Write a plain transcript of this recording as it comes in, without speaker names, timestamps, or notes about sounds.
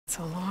It's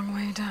a long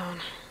way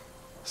down.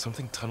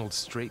 Something tunneled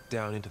straight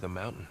down into the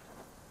mountain.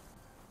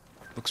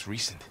 Looks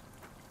recent.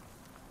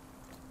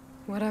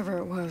 Whatever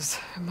it was,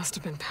 it must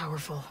have been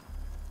powerful.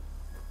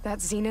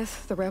 That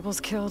Zenith the rebels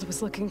killed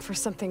was looking for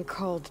something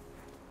called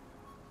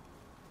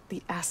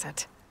the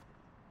Asset.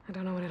 I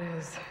don't know what it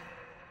is,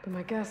 but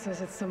my guess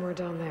is it's somewhere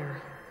down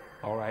there.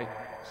 All right,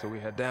 so we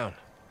head down.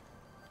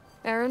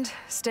 Erend,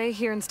 stay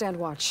here and stand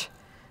watch.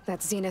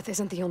 That Zenith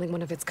isn't the only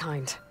one of its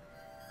kind.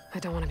 I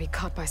don't want to be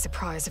caught by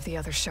surprise if the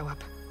others show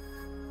up.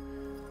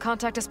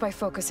 Contact us by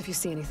focus if you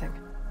see anything.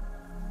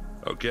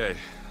 Okay.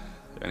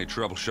 Any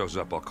trouble shows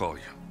up, I'll call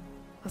you.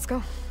 Let's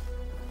go.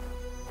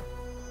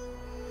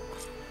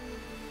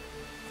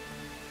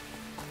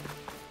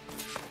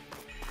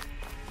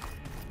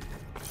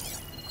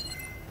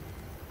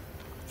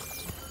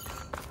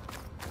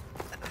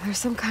 There's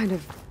some kind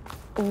of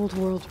old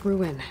world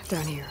ruin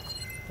down here.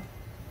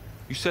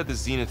 You said the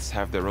Zeniths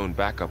have their own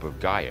backup of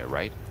Gaia,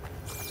 right?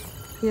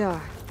 Yeah,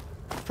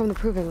 from the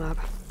Proving Lab.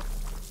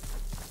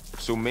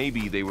 So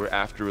maybe they were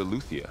after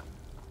Eleuthia.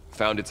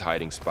 Found its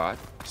hiding spot,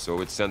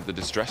 so it sent the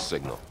distress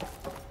signal.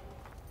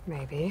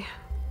 Maybe.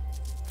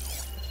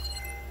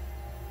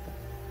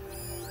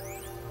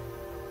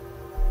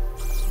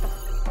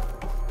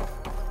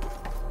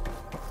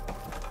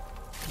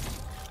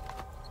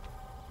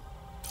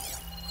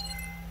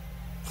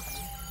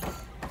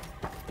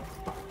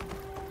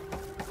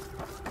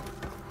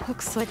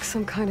 Looks like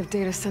some kind of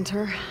data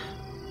center.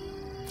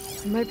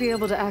 I might be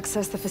able to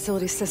access the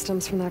facility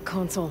systems from that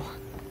console.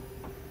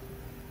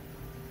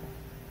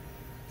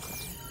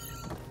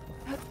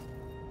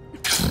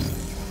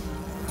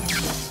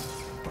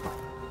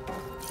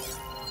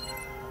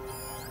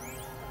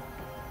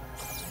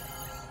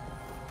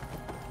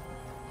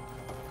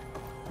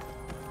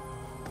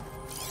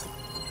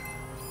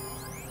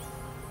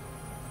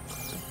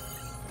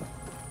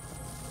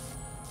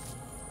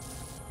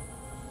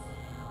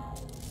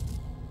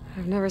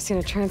 I've never seen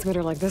a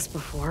transmitter like this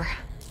before.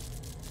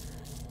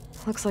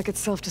 Looks like it's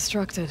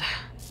self-destructed.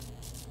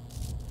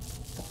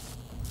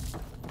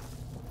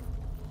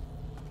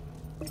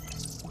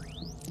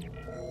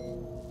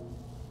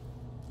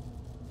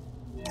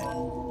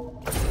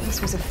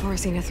 This was a Far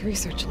Zenith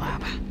research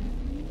lab.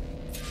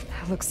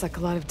 It looks like a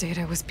lot of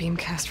data was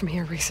beamcast from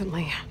here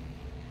recently.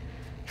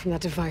 From that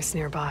device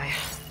nearby.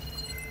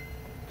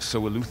 So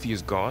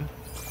Eleuthia's gone?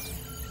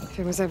 If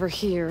it was ever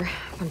here,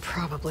 then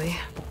probably.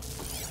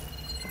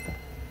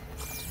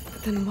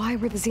 But then why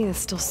were the Zeniths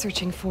still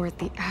searching for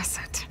the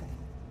Asset?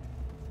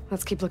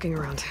 Let's keep looking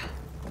around.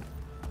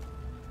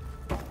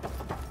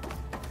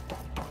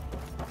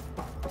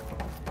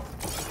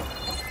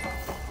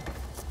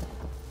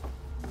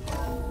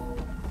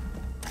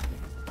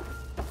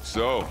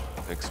 So,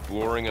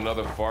 exploring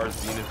another Far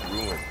Zenith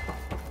ruin.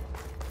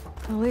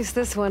 At least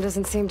this one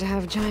doesn't seem to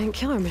have giant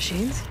killer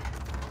machines.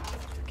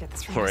 Get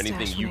this Or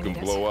anything you can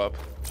blow up.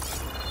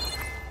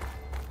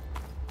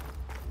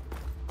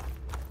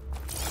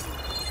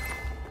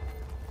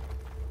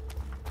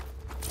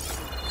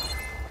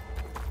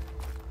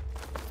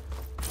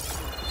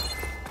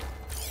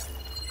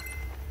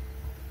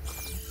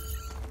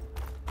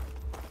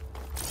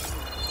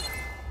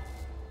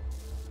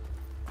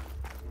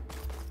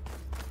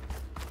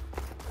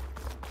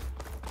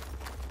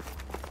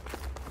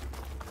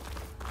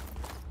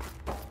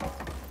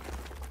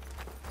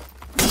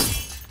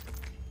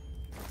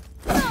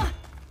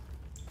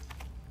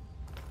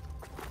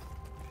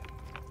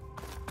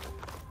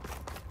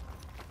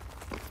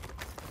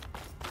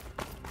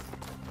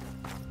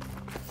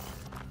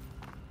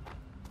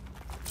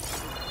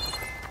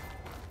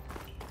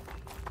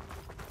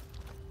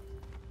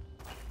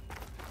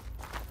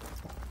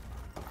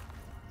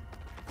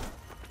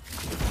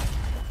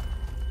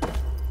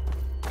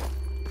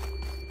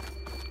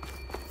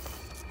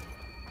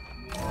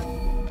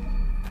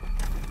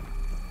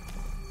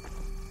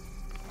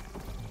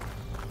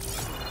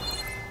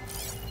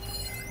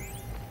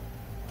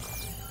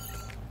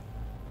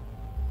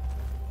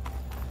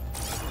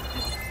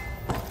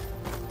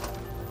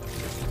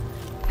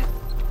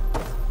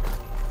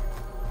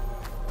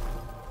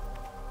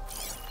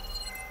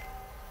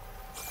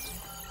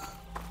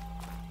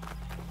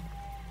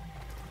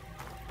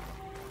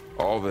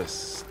 All this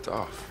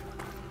stuff.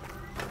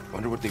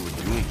 Wonder what they were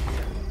doing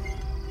here.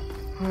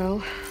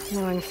 Well,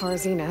 knowing Far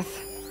Zenith.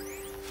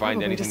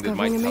 Find Probably anything that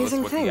might tell us discovering what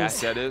amazing the things.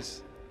 asset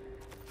is?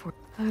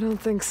 I don't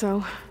think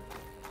so.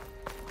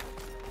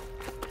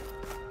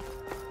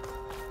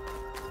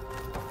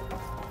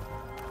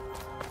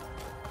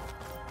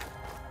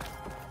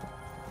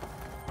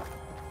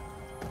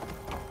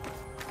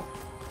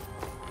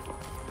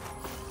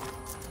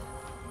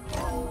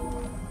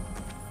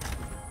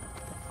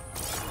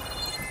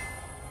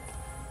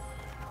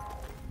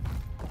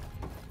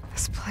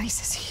 This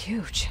place is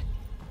huge.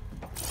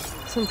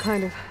 Some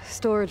kind of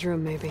storage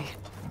room, maybe.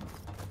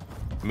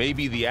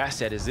 Maybe the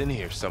asset is in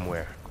here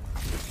somewhere.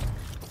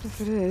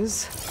 If it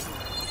is,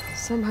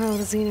 somehow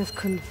the Zenith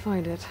couldn't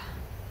find it.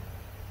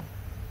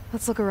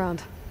 Let's look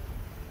around.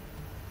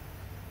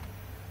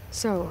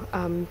 So,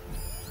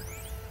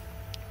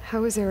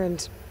 how is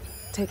Erend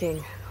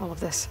taking all of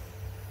this?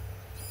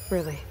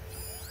 Really?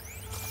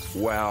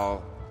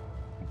 Well,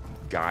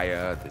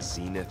 Gaia, the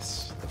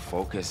Zeniths, the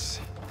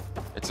Focus,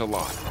 it's a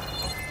lot.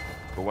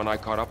 But when I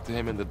caught up to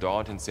him in the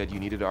Daunt and said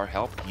you needed our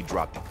help, he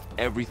dropped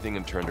everything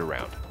and turned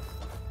around.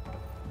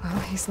 Well,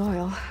 he's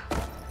loyal.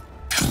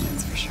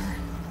 That's for sure.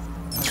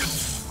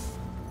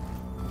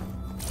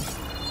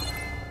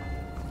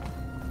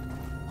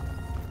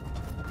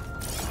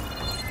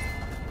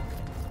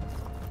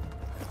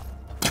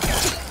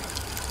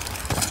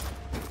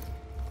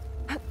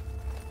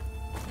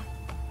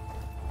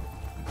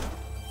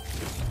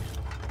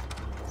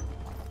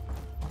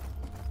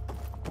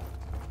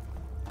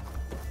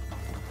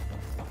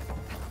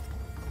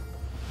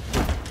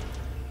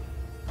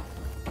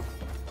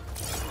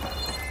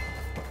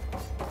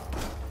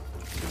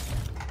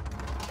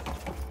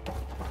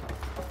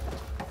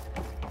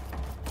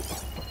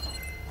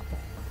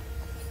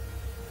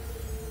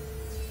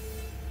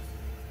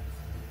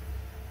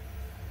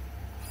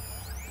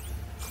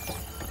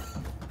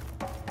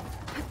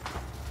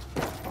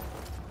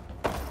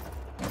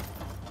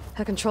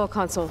 A control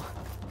console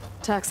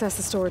to access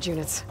the storage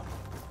units.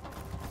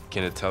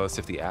 Can it tell us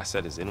if the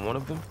asset is in one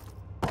of them?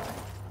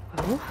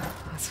 Well,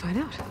 let's find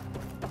out.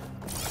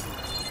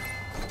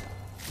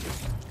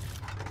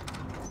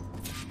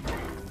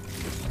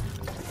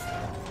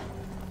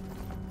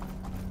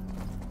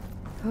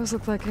 Those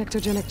look like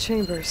ectogenic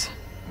chambers.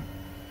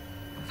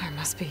 There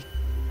must be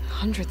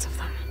hundreds of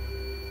them.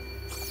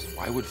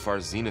 Why would Far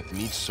Zenith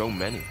need so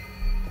many?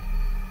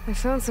 I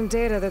found some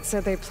data that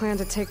said they planned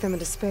to take them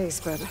into space,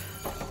 but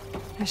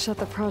they shut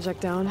the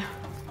project down.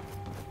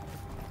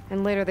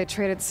 And later they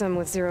traded some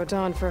with Zero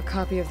Dawn for a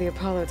copy of the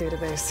Apollo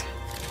database.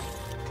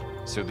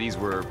 So these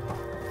were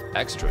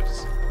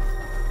extras?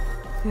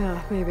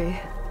 Yeah, maybe.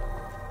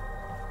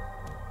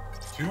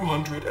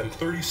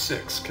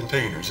 236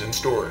 containers in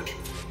storage.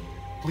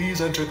 Please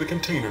enter the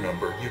container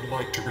number you'd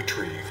like to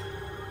retrieve.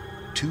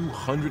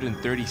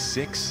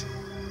 236?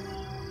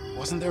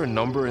 Wasn't there a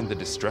number in the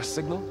distress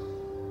signal?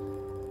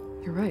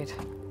 You're right.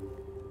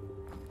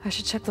 I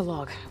should check the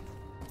log.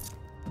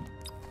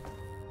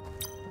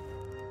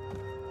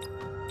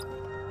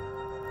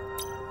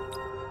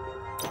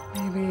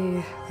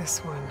 Maybe this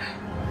one.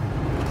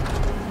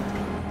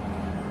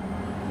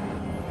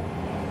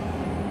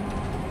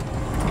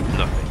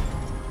 Nothing.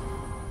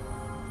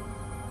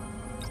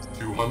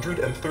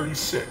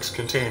 236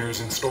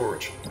 containers in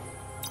storage.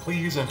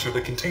 Please enter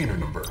the container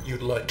number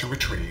you'd like to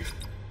retrieve.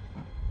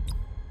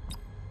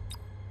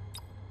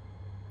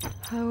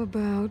 How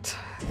about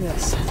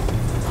this?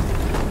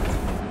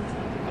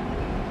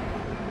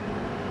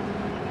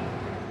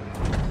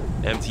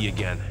 Empty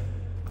again.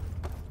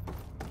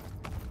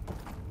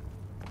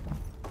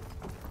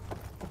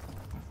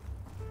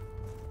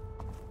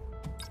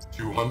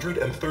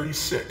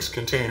 $236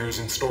 containers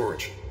in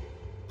storage.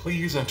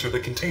 Please enter the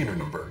container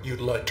number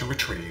you'd like to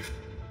retrieve.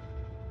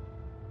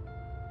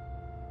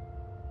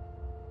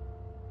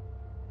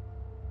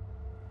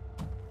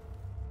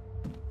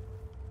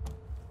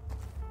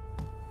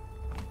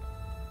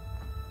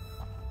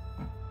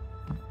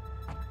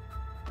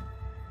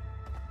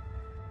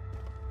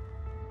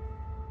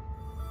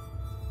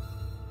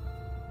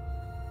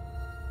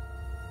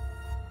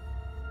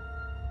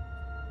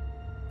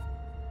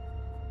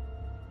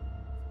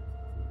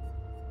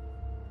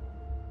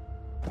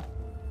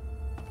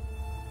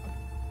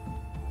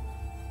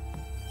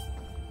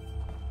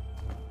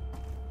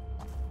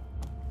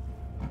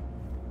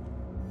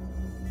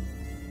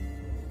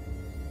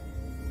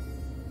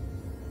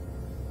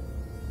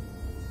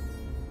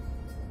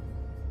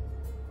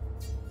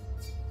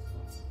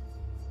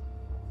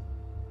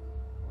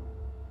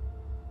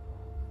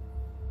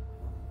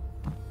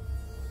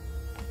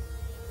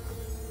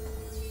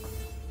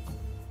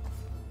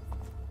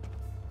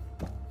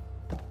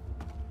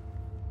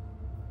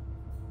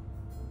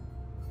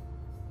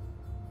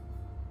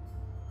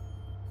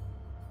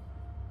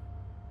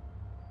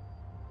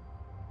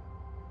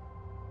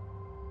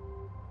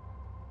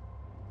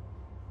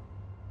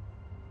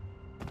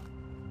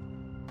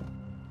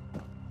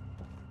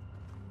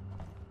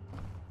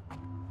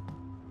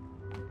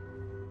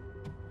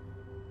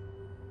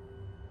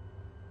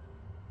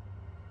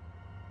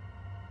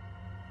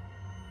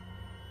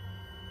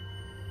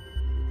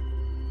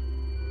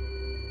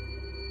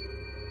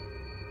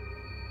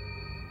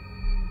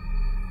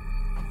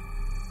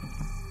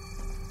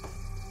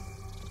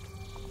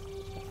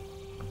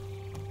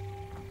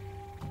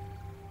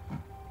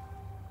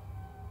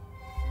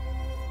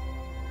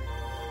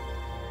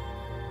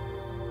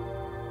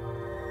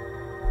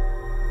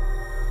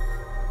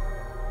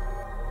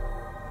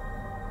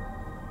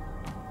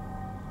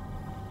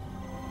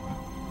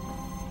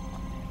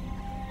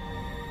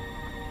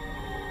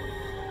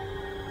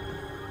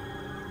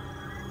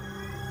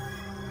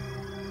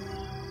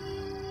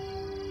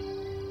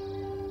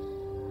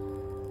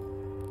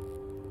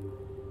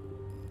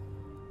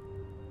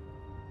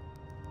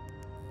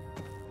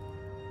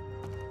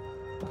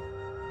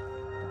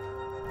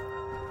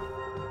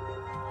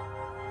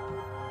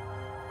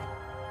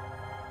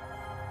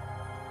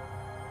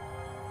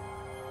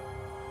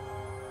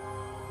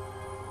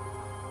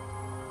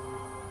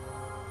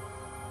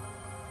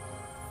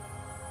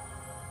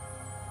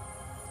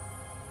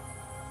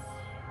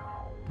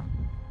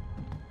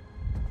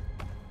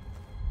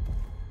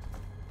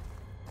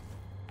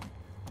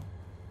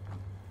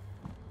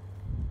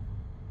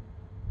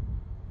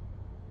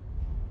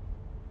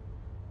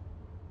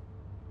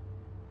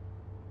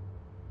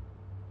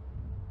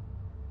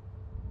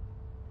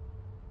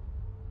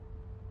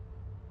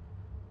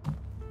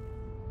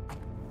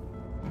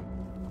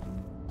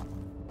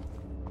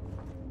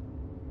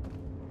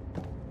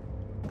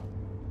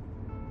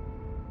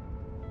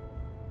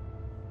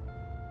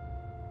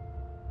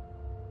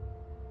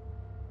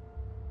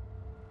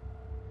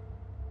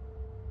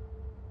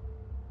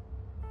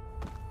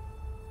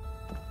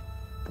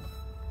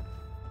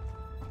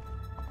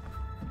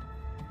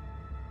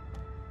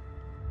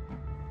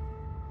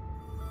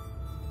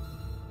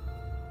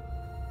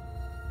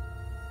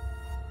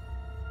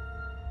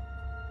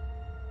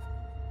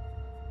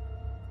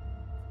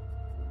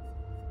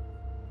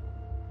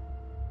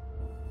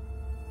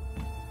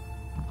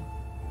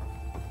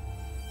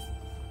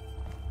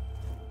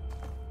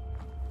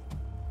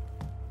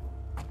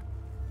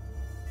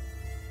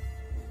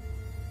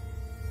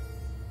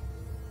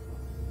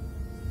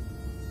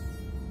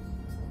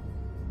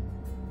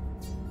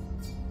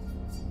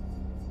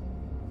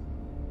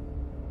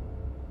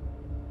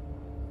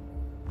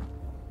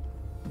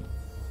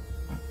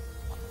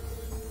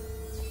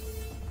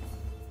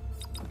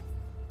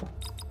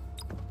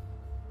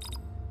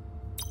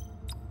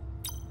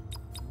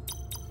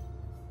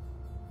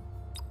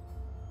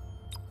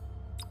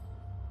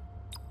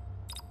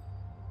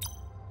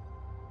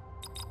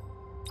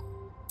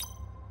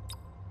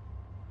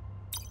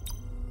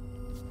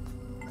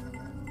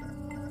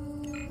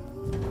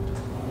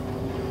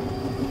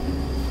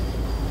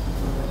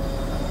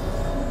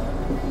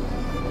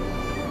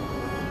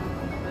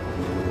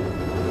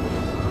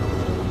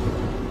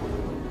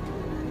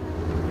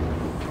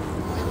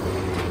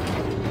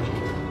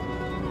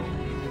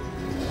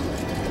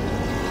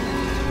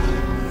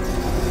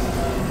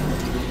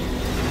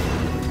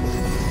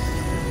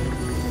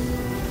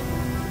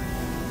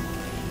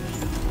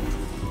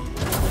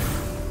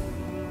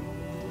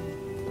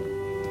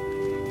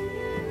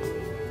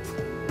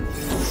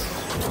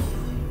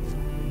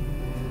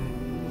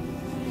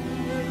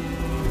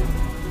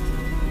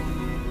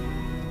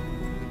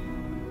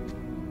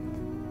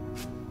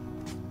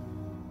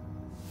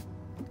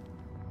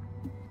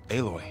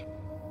 Aloy.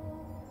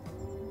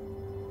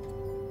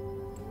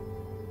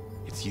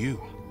 It's you.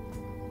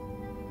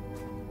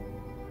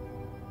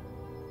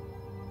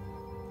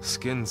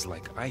 Skin's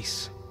like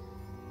ice.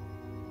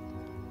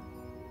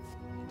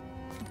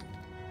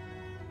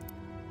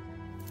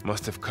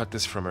 Must have cut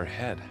this from her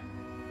head.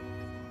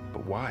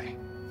 But why?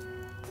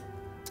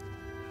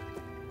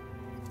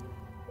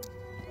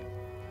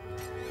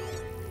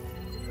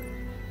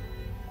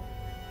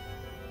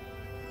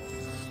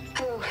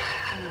 Hello,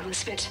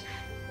 Elizabeth.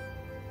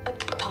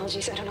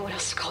 Apologies, I don't know what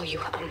else to call you.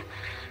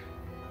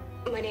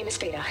 My name is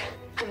Beta.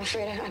 I'm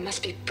afraid I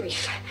must be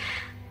brief.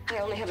 I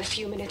only have a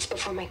few minutes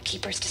before my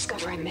keepers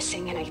discover I'm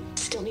missing, and I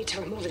still need to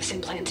remove this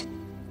implant.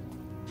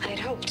 I had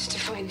hoped to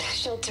find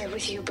shelter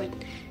with you, but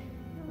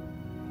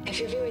if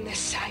you're viewing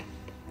this,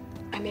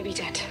 I may be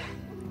dead.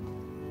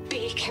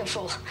 Be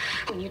careful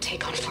when you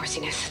take on Far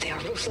Zenith. They are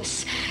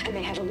ruthless, and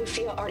they have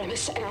Eleuthia,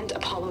 Artemis, and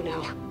Apollo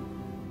now.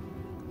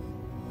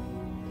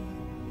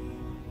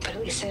 But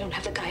at least I don't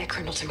have the Gaia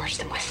kernel to merge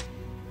them with.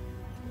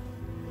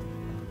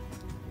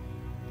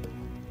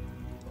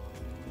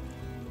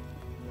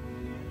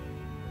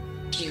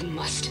 You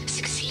must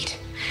succeed,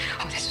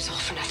 or this was all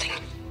for nothing.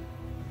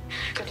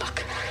 Good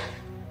luck,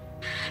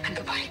 and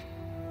goodbye.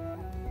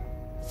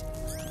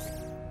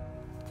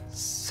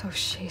 So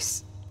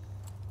she's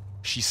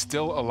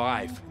still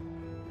alive.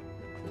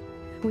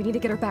 We need to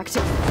get her back to...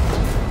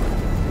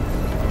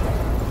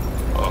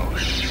 Oh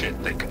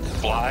shit, they can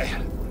fly?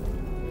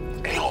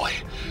 Aloy!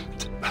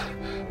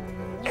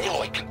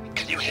 Aloy,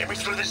 can you hear me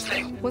through this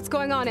thing? What's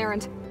going on,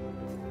 Erend?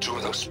 2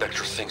 of those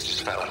Spectre things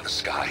just fell out of the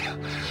sky.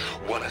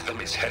 One of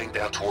them is heading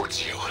down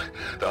towards you.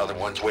 The other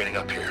one's waiting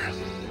up here.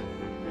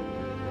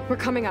 We're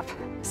coming up.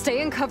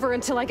 Stay in cover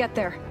until I get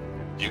there.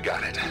 You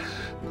got it.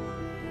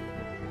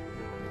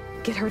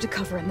 Get her to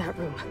cover in that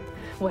room.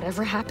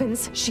 Whatever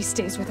happens, she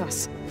stays with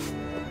us.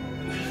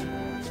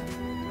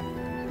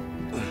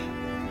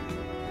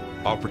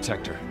 I'll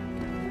protect her.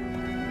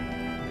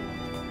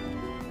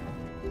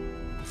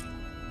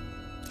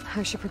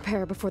 I should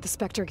prepare before the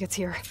Spectre gets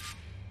here.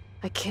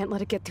 I can't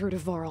let it get through to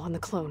Varl and the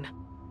clone.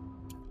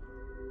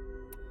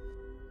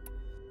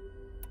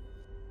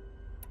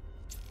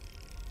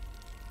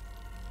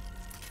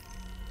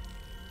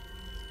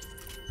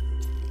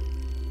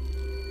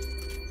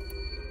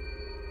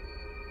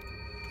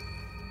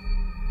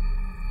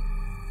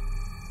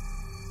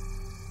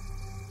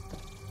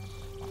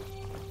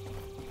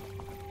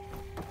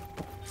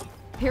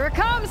 Here it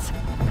comes!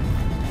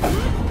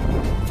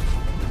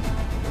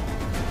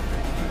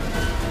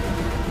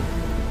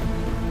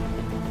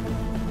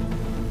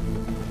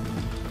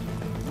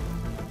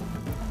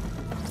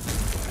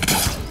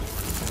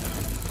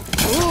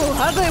 Ooh,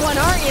 ugly one,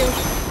 aren't you?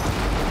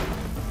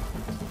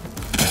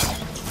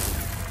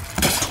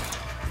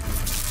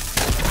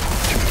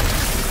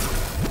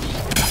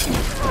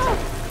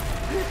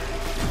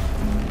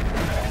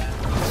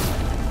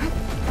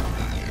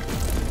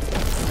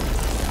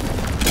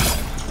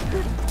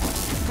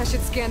 I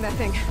should scan that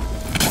thing.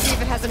 See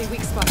if it has any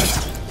weak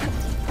spots.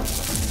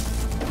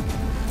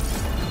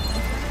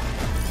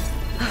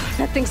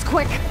 That thing's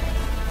quick.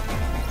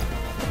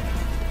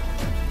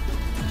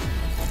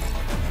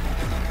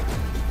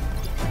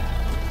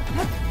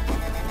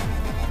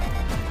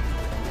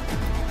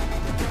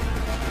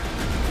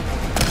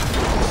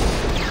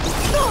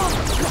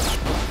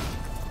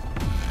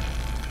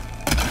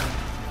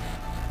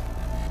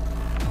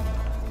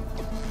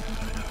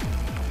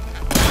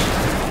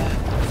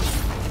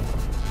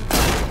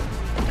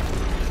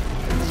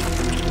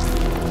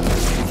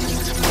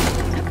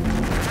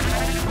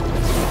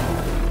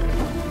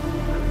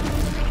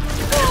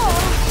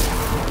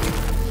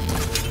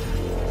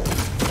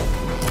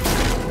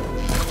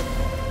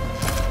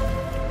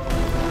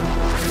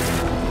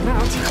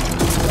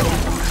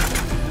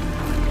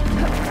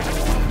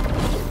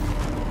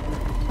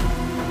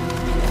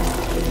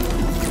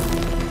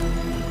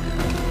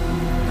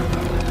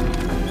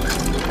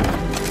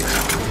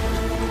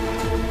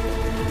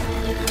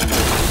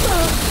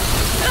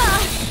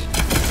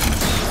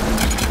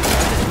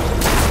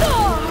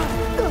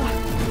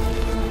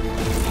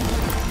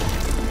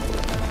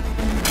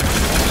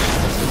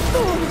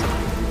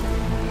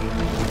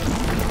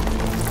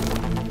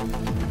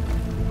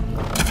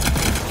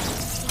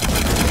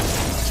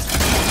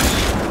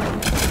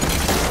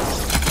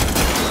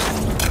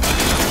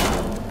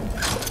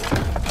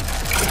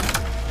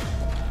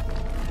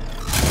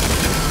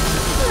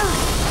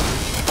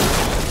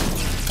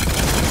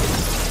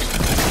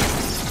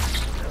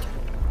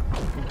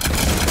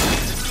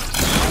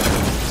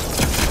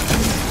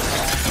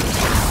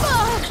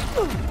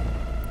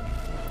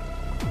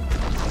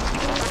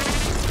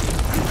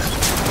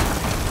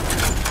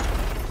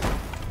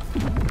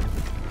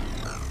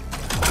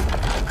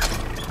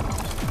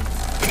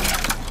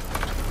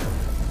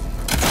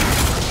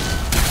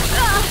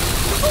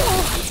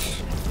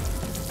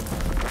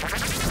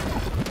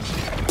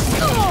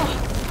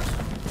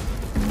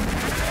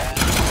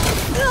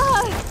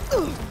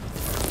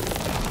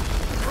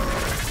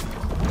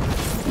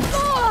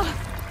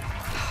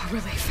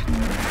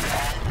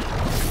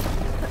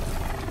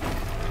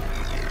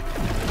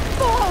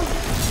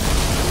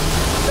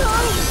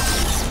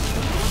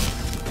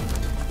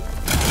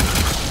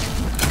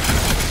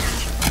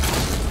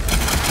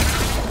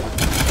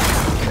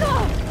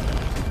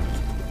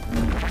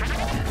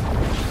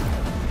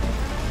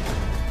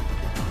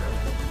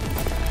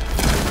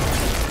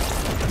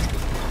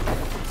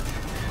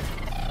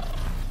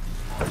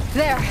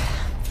 There.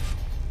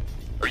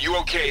 Are you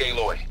okay,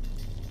 Aloy?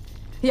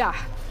 Yeah,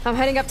 I'm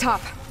heading up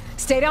top.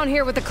 Stay down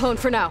here with the clone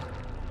for now.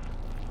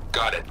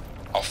 Got it.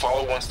 I'll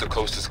follow once the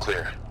coast is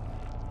clear.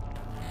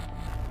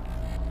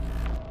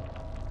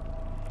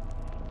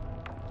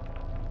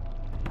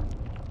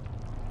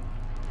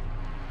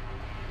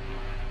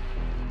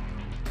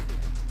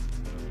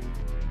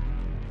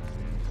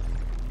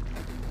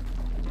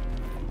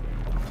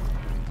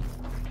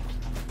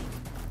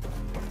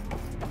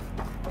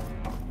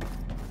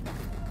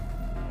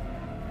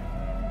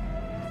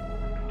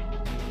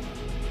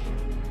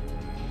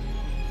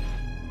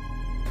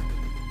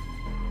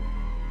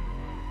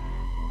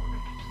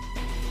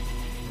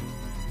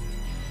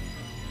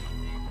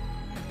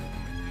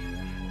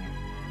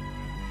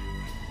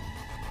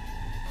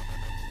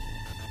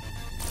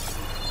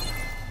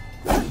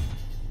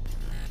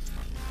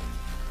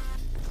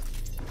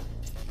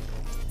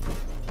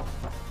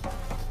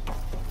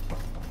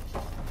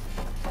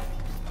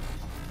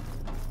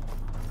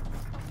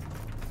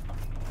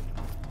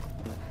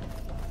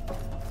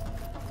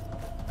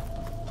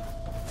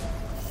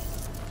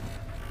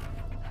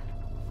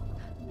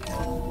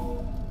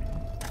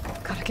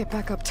 Gotta get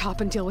back up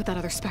top and deal with that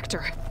other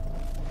Spectre.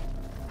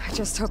 I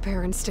just hope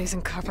Aaron stays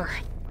in cover.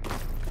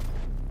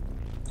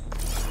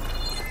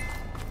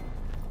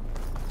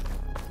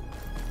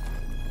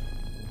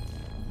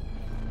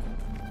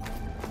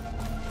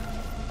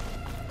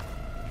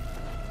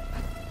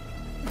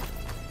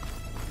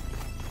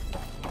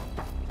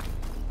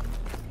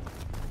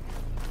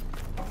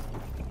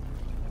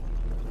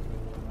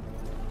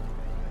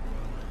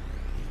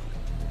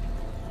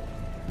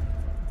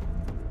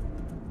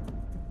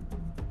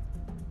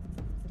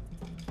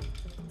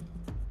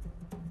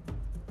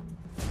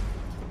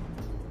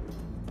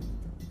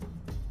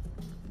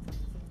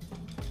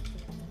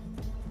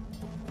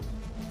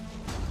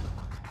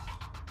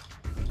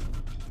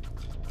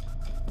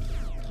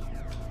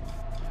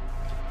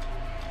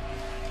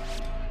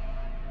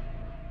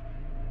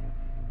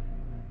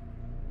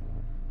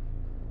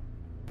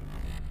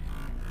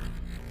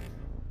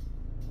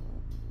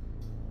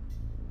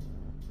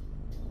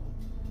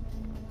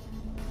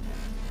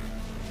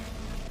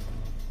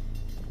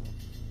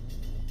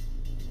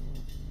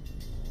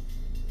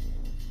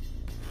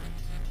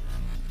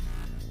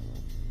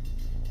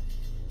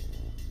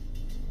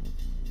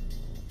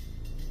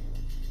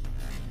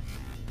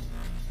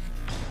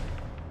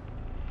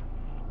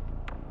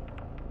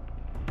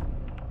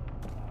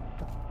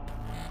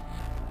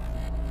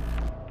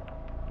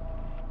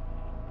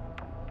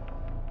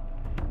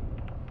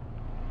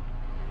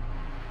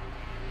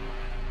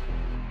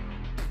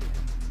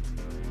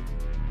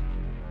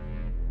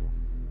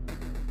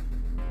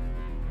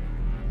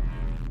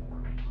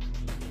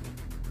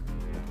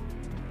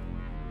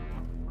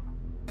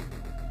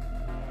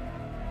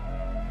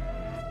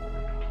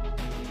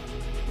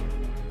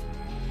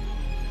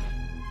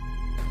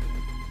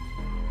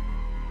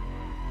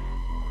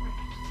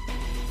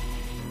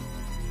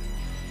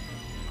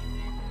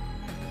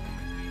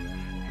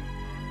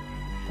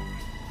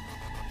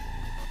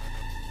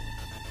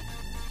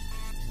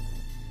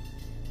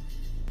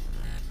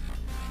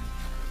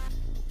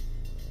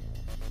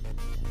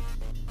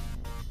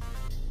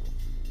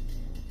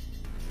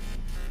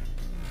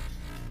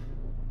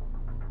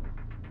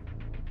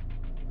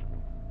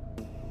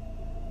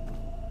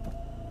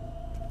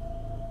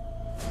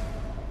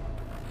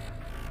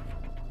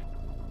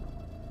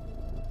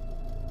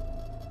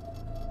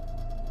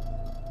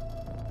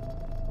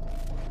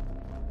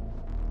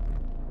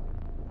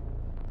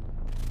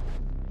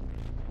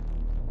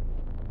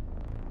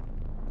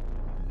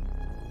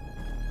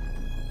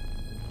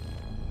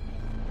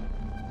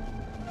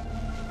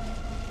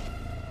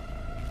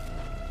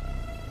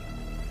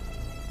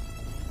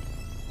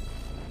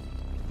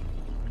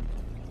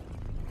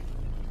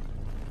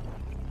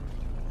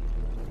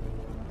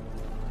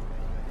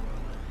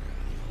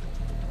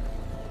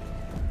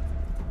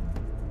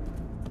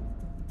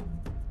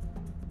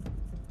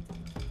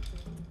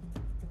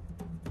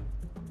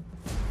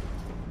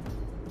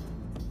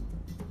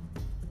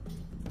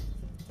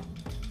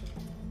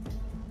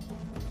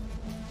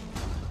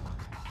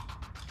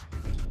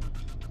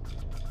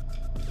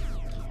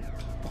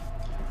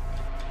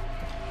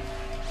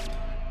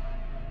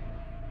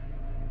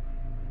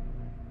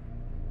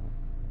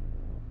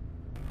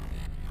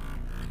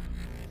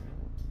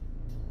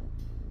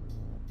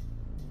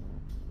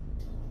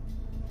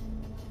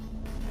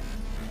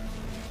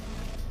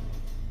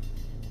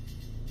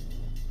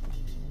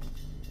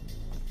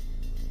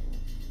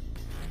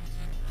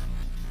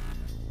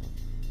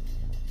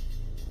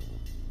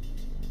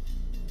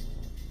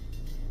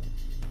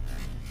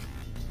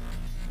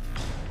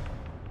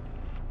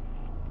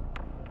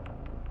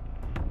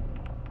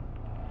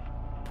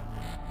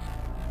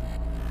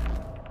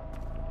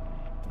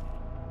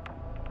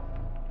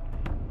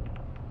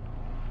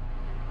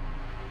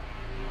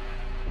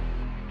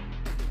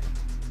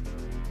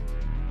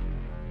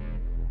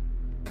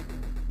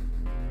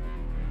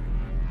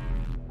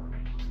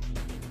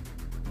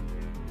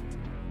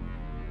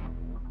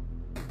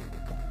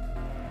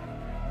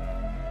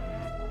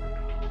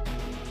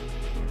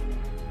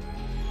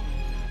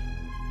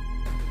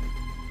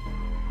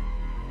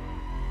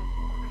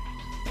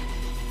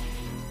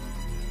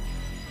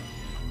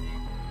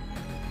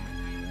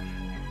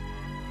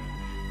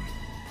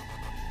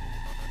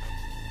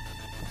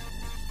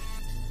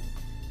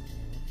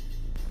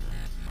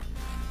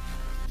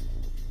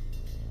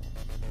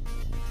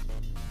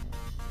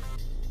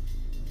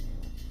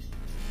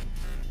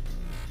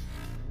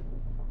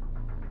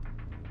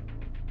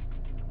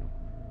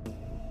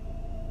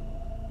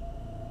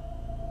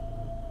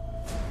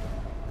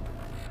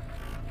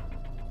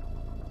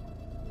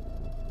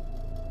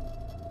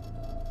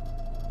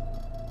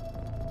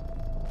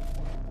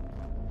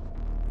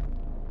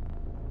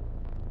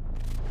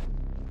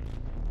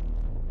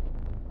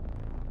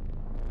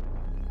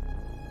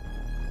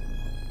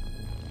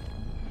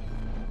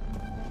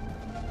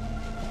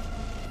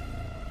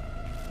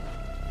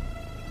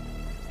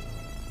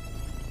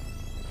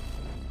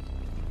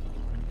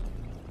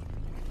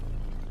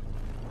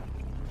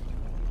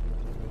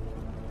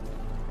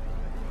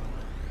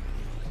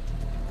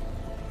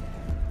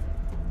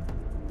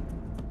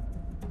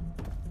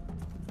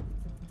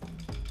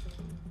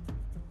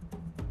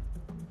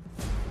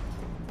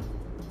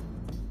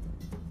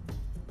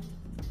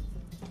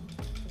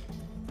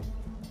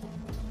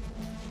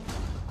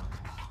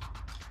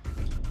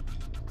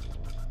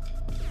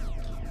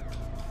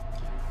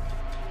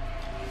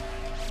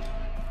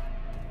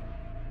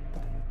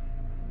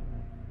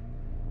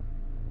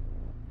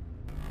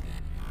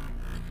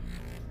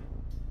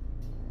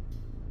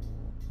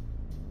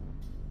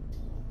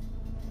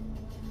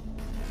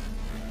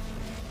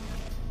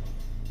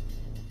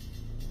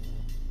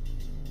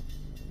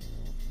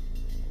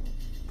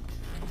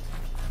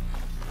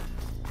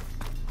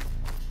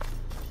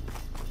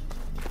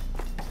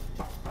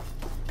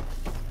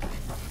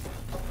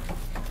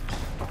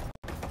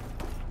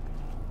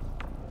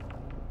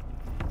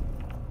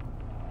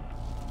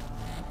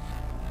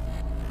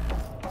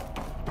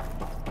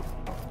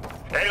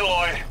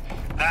 Aloy!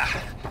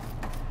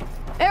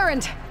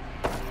 Erend!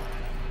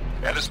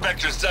 Yeah, the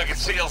Spectre's dug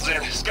its heels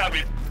in. It's got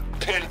me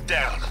pinned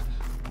down.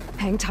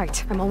 Hang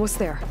tight. I'm almost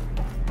there.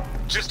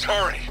 Just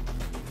hurry.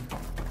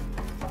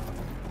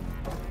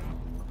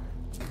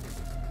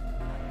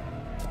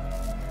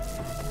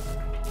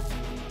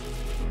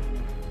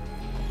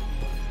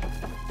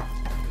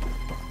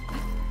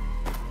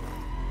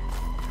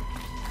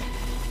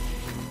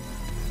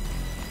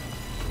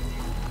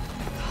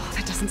 Oh,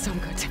 that doesn't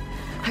sound good.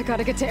 I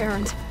gotta get to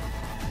Erend.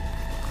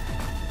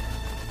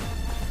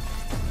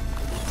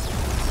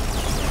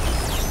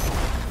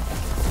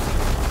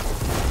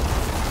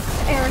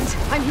 Erend,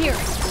 I'm here.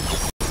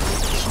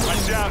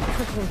 Watch out!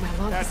 Crippling my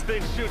lungs. That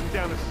thing's shooting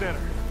down the center.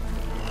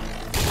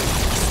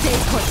 Stay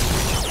put.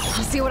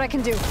 I'll see what I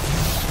can do.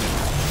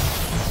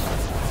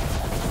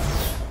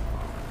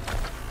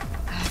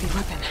 A heavy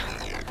weapon.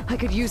 I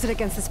could use it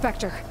against the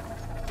Spectre.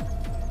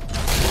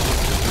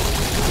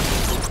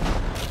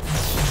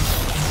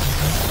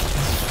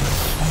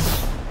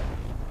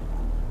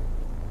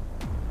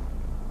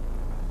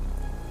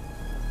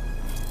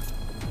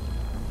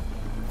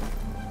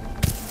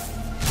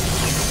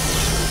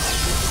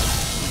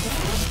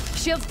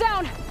 Shield's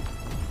down!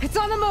 It's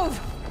on the move!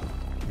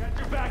 Got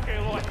your back,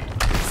 Aloy.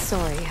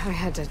 Sorry, I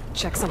had to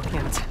check something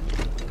out.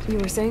 You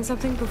were saying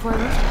something before I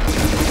left?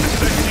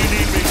 Second you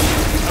need me,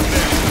 I'm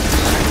there.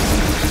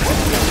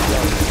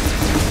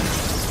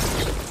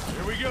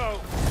 Here we go.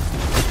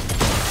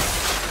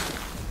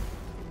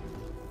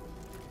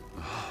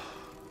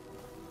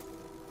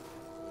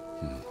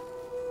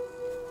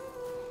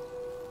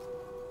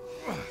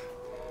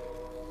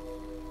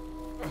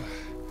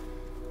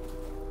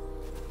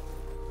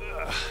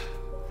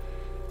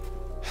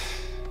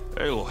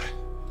 Aloy,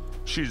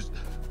 she's...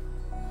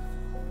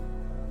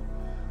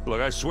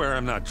 Look, I swear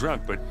I'm not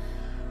drunk, but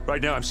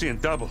right now I'm seeing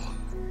double.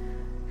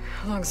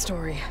 Long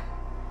story,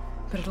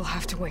 but it'll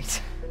have to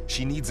wait.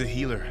 She needs a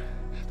healer.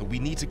 But we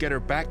need to get her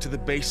back to the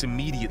base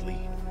immediately.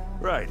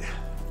 Right.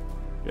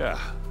 Yeah.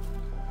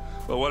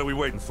 Well, what are we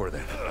waiting for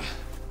then?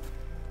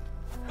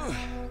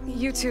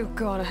 You two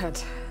go on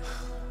ahead.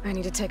 I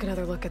need to take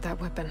another look at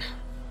that weapon.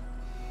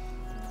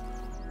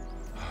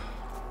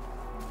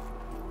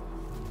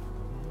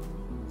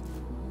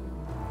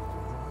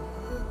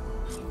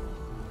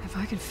 If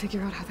I can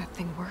figure out how that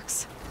thing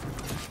works,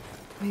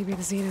 maybe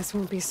the Zeniths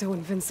won't be so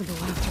invincible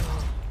after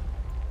all.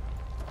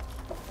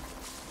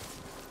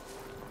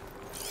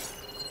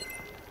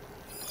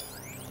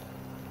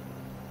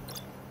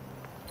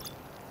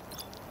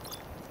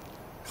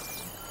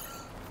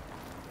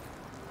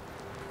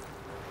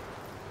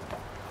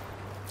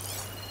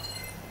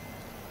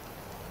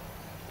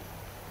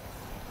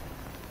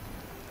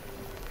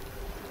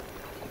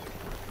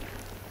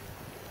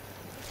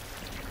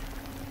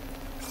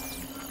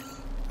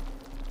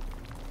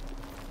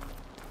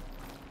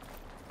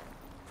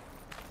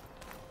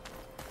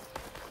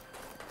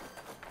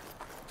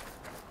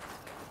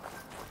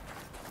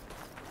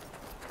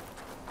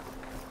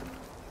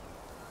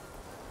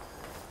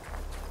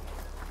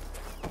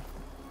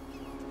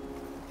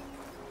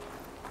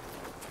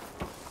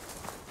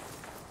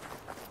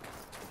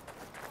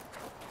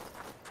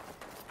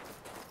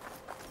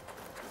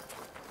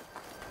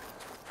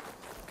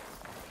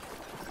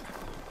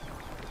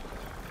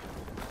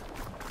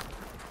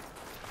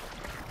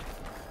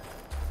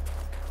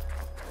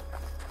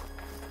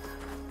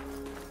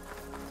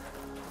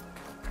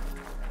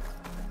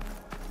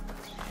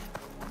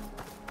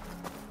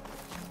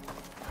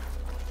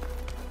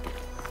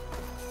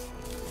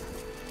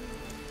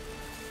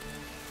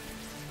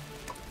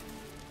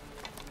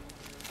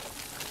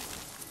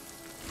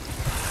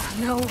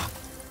 No.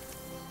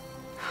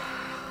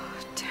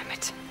 Damn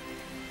it.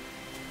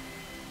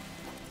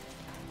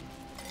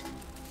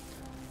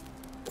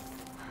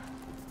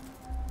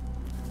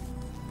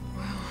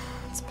 Well,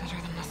 it's better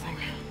than nothing.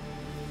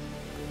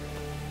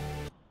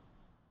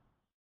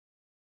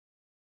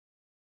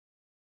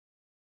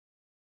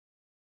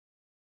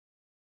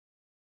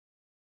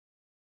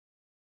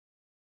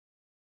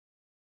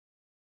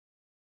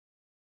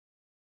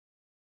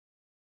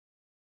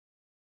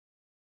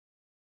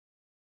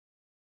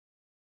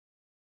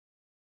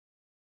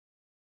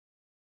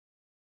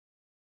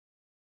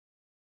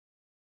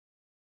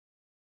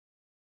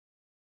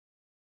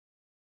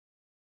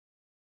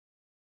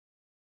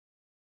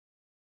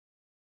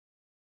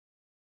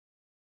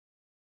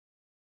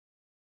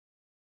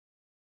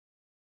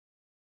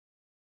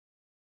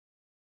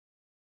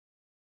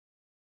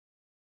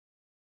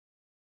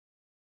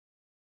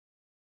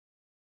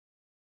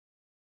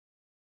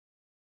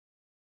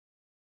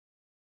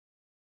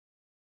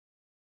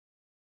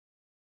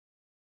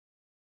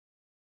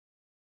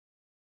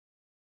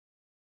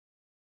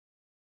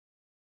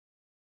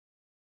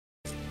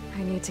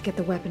 I need to get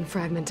the weapon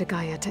fragment to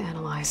Gaia to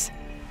analyze.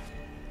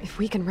 If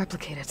we can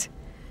replicate it,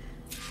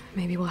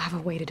 maybe we'll have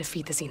a way to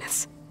defeat the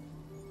Zeniths.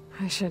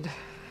 I should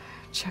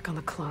check on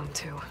the clone,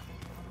 too.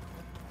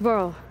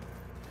 Varl,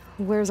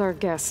 where's our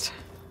guest?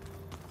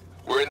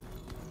 We're in...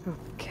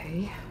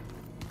 Okay.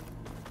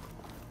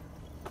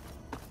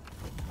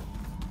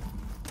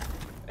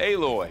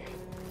 Aloy!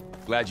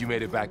 Glad you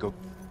made it back okay.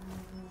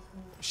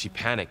 She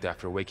panicked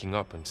after waking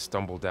up and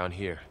stumbled down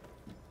here.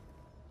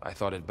 I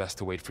thought it best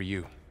to wait for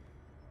you.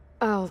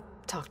 I'll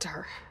talk to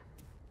her.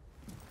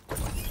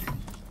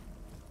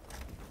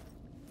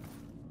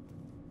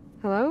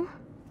 Hello?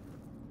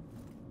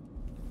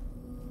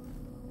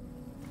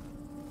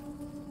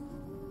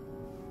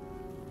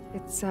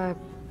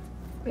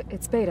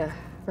 It's Beta,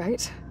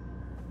 right?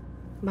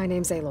 My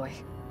name's Aloy.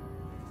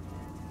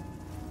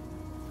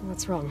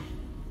 What's wrong?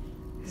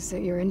 Is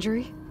it your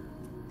injury?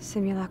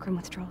 Simulacrum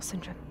withdrawal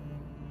syndrome.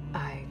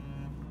 I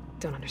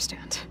don't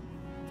understand.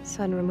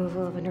 Sudden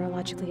removal of a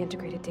neurologically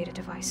integrated data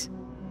device.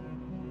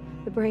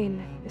 The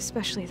brain,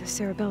 especially the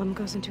cerebellum,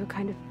 goes into a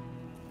kind of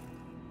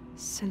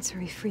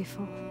sensory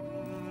freefall.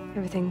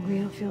 Everything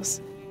real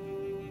feels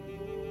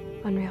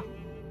unreal.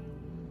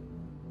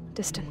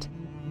 Distant.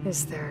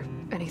 Is there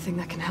anything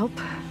that can help?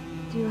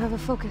 Do you have a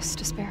focus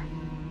to spare?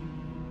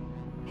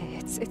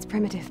 It's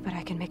primitive, but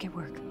I can make it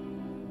work.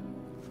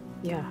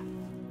 Yeah.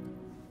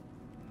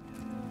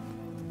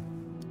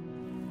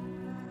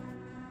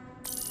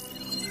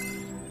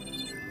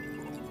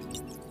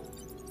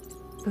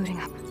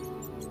 Booting up.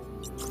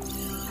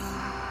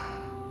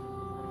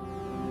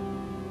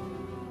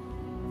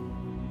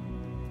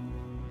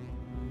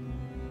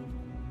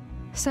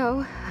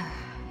 So,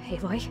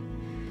 Aloy,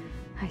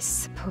 I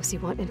suppose you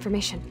want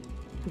information.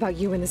 About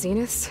you and the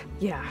Zeniths?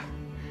 Yeah.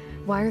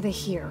 Why are they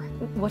here?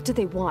 What do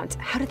they want?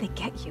 How did they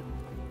get you?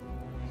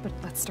 But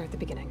let's start at the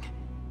beginning.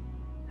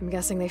 I'm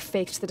guessing they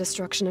faked the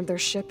destruction of their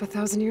ship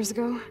 1,000 years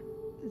ago?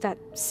 That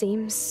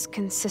seems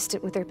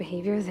consistent with their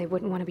behavior. They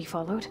wouldn't want to be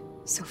followed.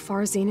 So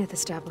Far Zenith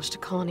established a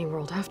colony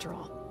world after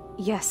all.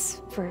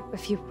 Yes, for a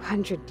few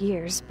hundred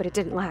years, but it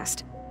didn't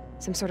last.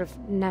 Some sort of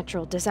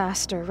natural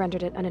disaster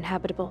rendered it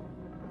uninhabitable.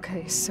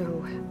 Okay,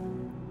 so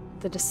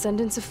the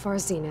descendants of Far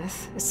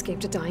Zenith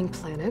escaped a dying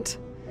planet,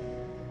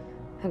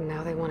 and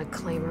now they want to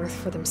claim Earth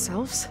for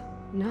themselves?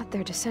 Not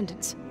their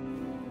descendants.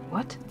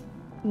 What?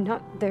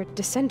 Not their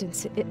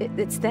descendants.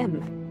 It's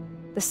them.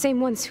 The same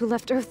ones who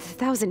left Earth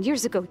 1,000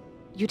 years ago.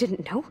 You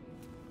didn't know?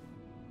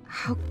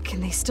 How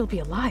can they still be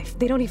alive?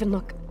 They don't even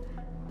look...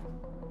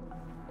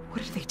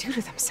 What did they do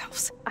to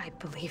themselves? I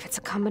believe it's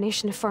a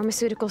combination of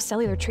pharmaceutical,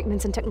 cellular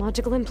treatments, and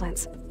technological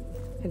implants.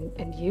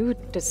 And you?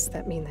 Does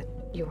that mean that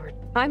you're...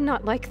 I'm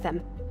not like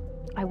them.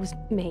 I was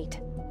made.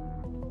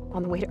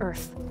 On the way to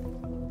Earth.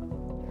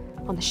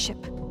 On the ship.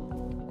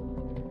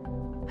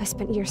 I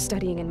spent years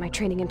studying in my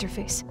training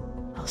interface,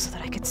 all so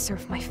that I could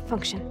serve my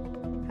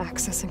function.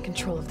 Access and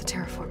control of the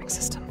terraforming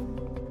system.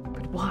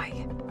 But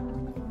why?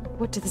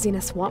 What do the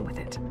Zeniths want with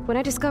it? When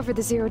I discovered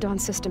the Zero Dawn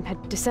system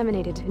had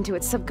disseminated into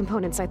its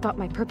subcomponents, I thought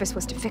my purpose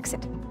was to fix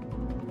it.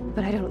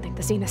 But I don't think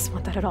the Zeniths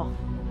want that at all.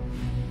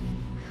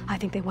 I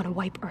think they want to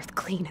wipe Earth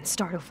clean and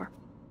start over.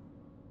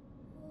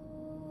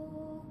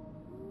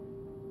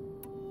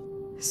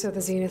 So the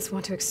Zeniths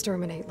want to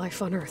exterminate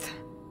life on Earth.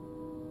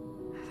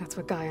 That's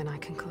what Gaia and I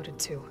concluded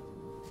too.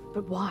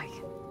 But why?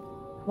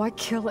 Why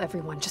kill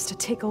everyone just to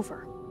take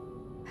over?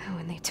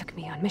 When they took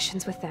me on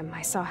missions with them,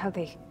 I saw how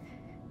they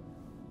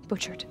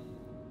butchered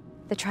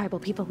the tribal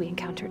people we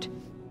encountered.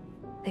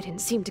 They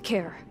didn't seem to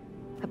care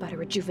about a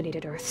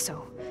rejuvenated Earth,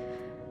 so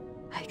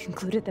I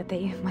concluded that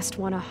they must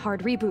want a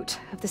hard reboot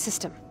of the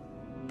system.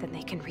 Then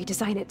they can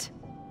redesign it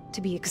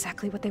to be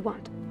exactly what they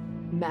want.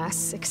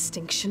 Mass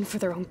extinction for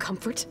their own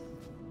comfort?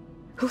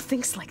 Who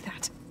thinks like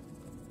that?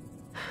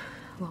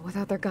 Well,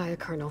 without their Gaia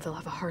kernel, they'll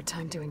have a hard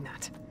time doing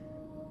that.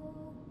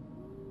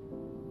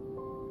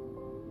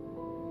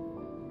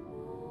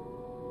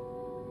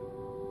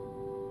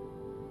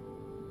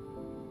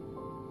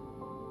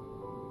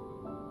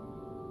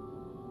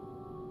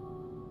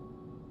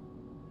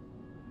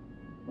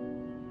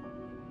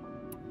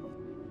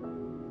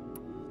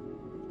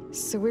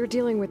 So we're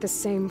dealing with the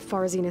same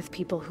Far Zenith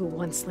people who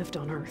once lived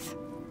on Earth.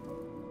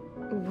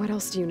 What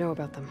else do you know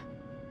about them?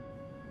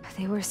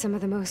 They were some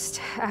of the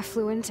most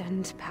affluent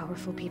and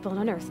powerful people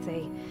on Earth.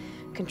 They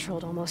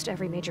controlled almost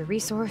every major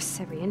resource,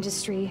 every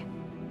industry.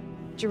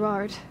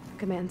 Gerard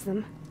commands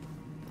them.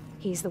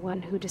 He's the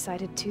one who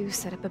decided to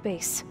set up a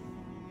base.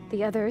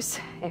 The others,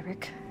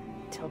 Eric,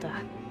 Tilda,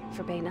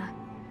 Verbena,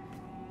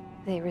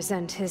 they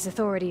resent his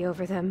authority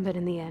over them, but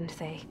in the end,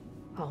 they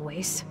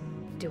always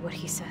do what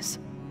he says.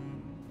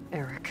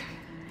 Eric.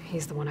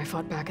 He's the one I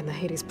fought back in the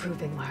Hades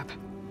Proving Lab.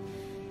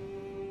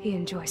 He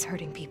enjoys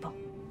hurting people.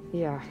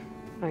 Yeah,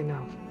 I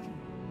know.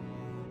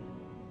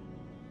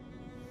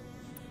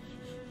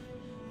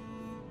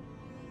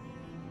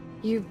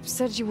 You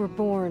said you were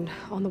born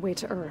on the way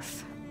to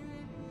Earth.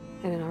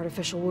 In an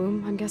artificial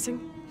womb, I'm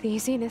guessing? The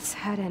Zeniths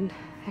had an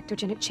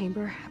ectogenic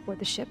chamber aboard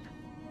the ship.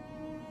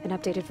 An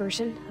updated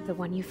version of the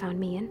one you found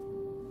me in.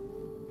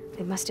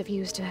 They must have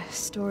used a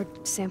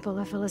stored sample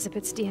of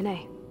Elizabeth's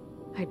DNA.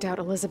 I doubt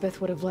Elizabeth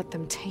would have let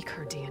them take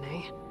her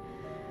DNA.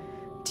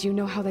 Do you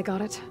know how they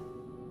got it?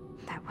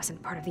 That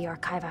wasn't part of the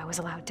archive I was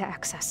allowed to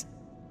access.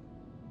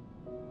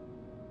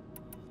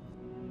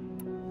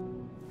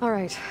 All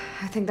right,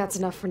 I think that's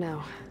enough for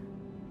now.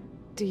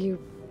 Do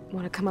you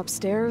want to come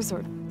upstairs,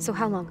 or... So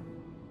how long?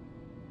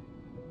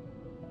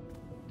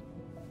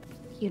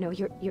 you know,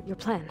 your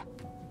plan.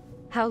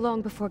 How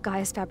long before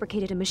Gaia's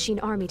fabricated a machine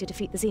army to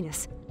defeat the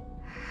Zeniths?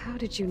 How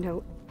did you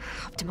know?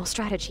 Optimal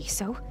strategy,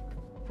 so?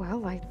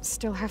 Well, I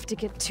still have to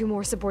get 2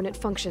 more subordinate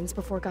functions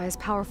before Gaia's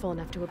powerful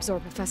enough to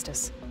absorb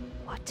Hephaestus.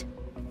 What?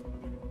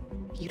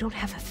 You don't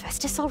have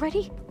Hephaestus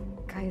already?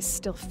 Gaia's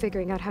still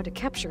figuring out how to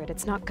capture it.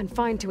 It's not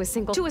confined to a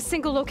single... To a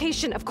single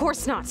location, of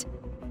course not!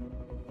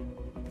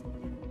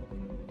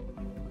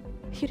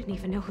 You didn't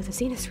even know who the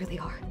Zeniths really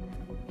are.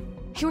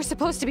 You were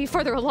supposed to be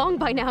further along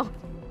by now.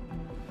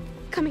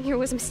 Coming here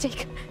was a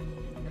mistake.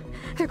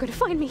 They're gonna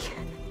find me.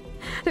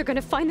 They're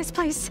gonna find this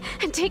place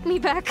and take me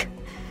back.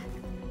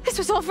 This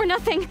was all for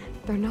nothing.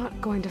 They're not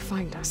going to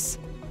find us.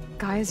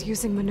 Gaia's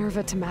using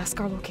Minerva to mask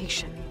our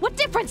location. What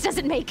difference does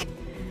it make?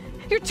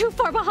 You're too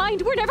far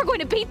behind. We're never going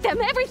to beat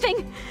them.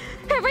 Everything.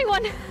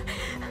 Everyone.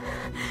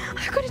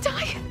 They're gonna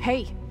die.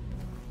 Hey.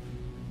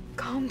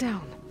 Calm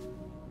down.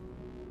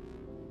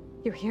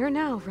 You're here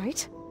now,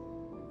 right?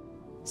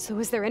 So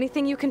is there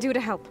anything you can do to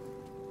help?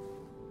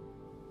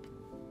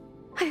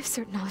 I have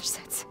certain knowledge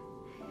sets.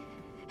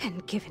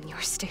 And given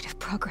your state of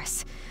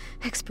progress,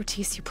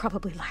 expertise you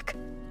probably lack.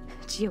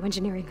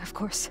 Geoengineering, of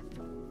course.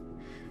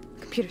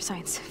 Computer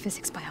science,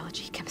 physics,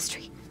 biology,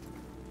 chemistry.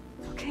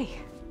 Okay.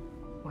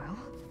 Well,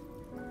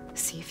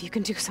 see if you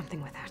can do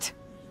something with that.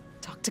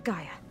 Talk to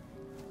Gaia.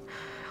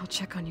 I'll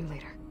check on you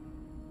later.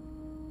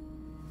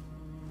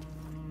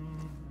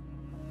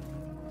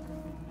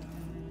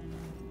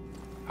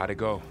 How'd it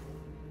go?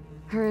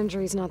 Her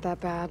injury's not that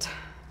bad,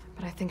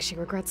 but I think she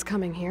regrets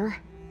coming here.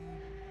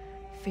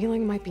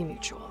 Feeling might be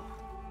mutual.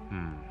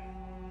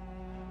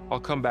 I'll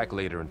come back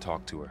later and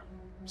talk to her.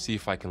 See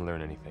if I can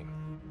learn anything.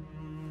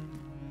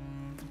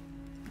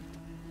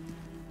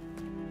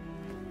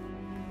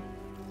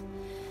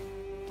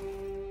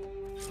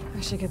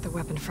 I should get the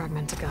weapon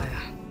fragment to Gaia.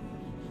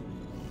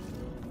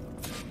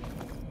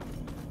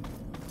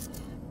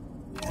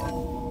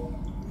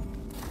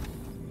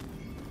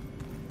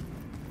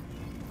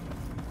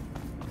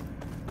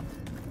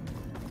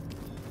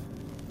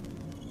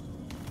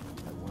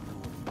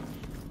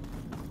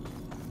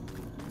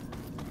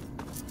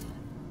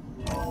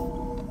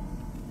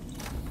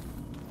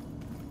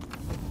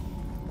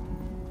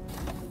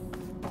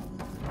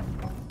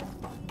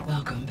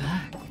 Welcome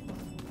back.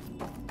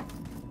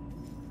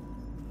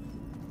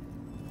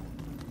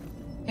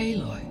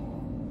 Aloy,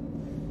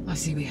 I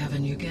see we have a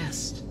new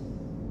guest.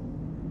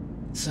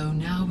 So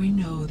now we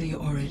know the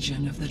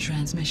origin of the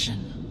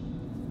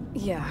transmission.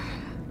 Yeah.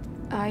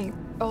 I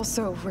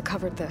also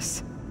recovered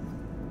this.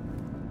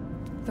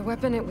 The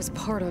weapon it was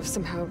part of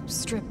somehow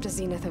stripped a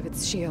Zenith of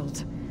its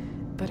shield,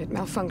 but it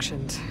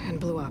malfunctioned and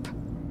blew up.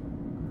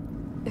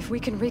 If we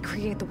can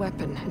recreate the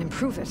weapon and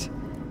improve it,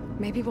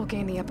 maybe we'll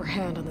gain the upper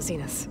hand on the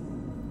Zeniths.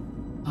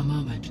 A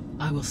moment,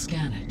 I will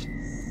scan it.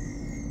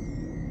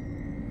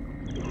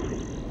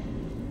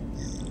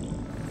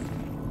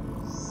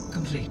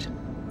 Complete.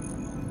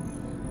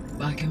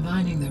 By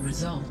combining the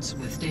results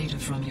with data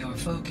from your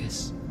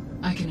focus,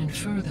 I can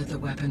infer that the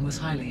weapon was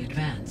highly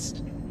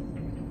advanced,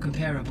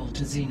 comparable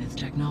to Zenith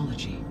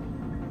technology,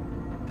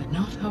 but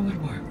not how it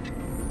worked.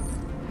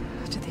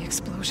 Did the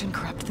explosion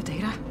corrupt the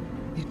data?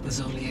 It was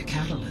only a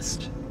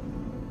catalyst.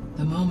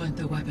 The moment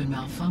the weapon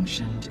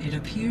malfunctioned, it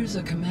appears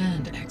a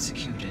command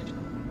executed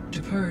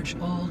to purge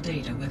all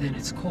data within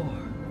its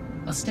core.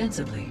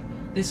 Ostensibly,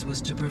 this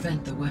was to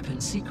prevent the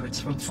weapon's secrets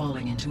from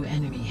falling into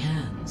enemy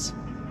hands.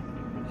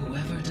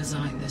 Whoever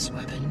designed this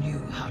weapon knew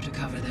how to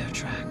cover their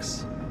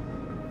tracks.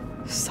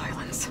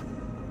 Silence.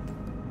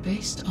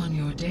 Based on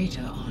your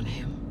data on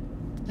him,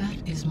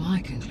 that is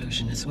my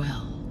conclusion as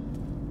well.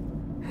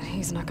 And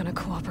he's not gonna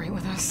cooperate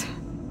with us.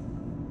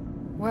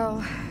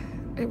 Well,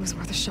 it was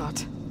worth a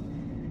shot.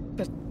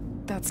 But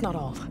that's not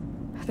all.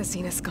 The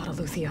Zeniths got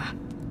Eleuthia,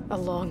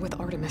 along with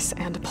Artemis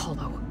and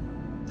Apollo.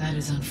 That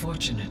is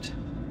unfortunate.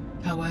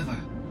 However,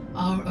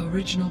 our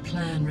original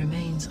plan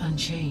remains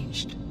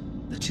unchanged.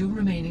 The 2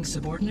 remaining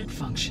subordinate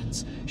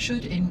functions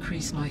should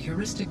increase my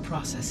heuristic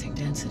processing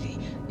density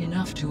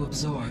enough to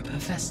absorb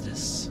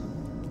Hephaestus.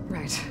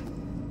 Right.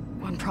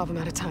 One problem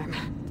at a time.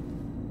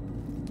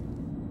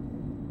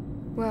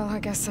 Well, I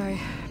guess I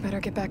better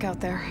get back out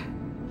there.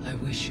 I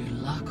wish you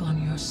luck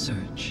on your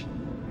search.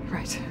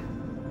 Right.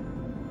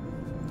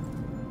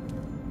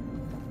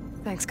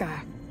 Thanks, Gaia.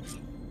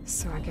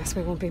 So I guess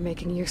we won't be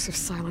making use of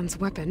Cylon's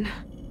weapon.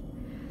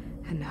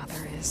 And now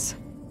there is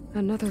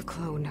another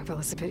clone of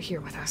Elizabeth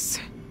here with us.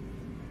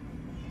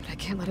 But I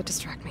can't let it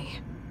distract me.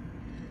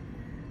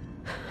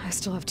 I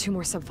still have 2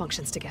 more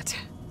sub-functions to get.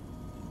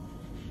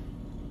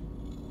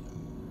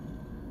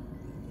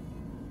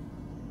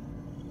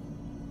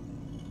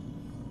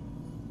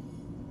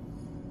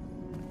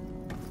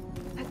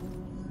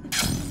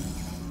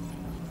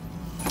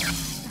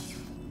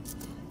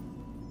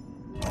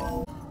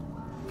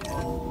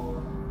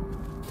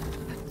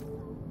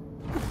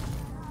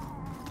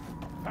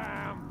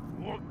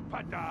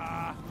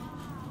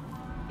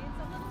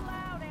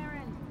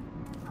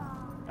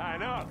 I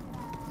know.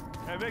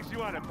 That makes you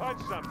want to punch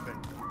something.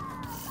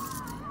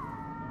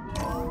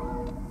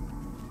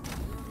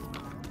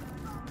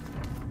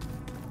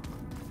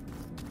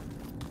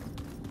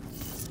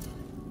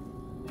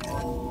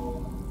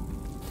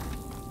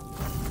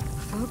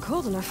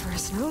 cold enough for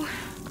us, no?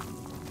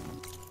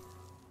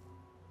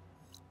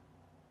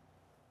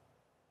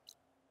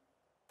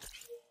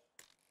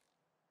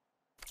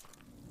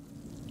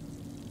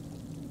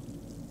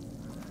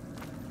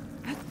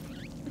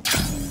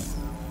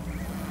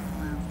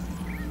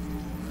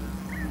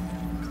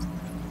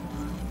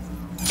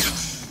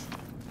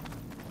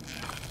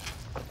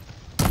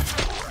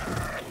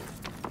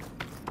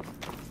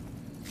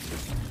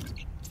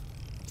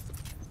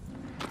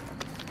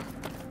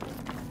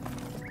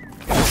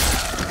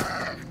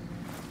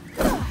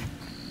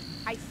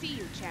 I see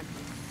you,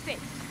 champion. Sit,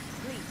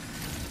 please.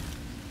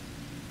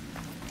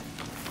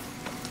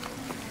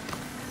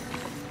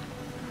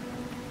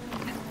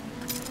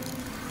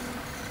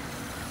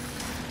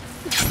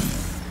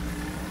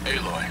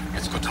 Aloy,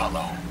 it's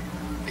Kotallo.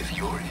 If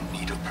you're in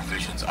need of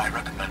provisions, I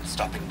recommend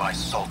stopping by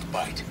Salt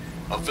Bite,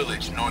 a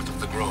village north of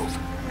the Grove.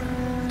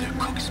 Their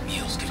cook's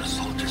meals give a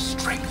soldier's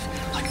strength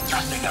like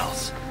nothing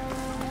else.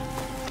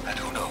 And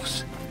who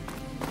knows?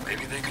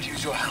 Maybe they could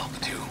use your help,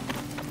 too.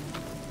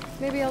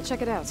 Maybe I'll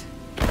check it out.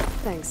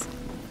 Thanks.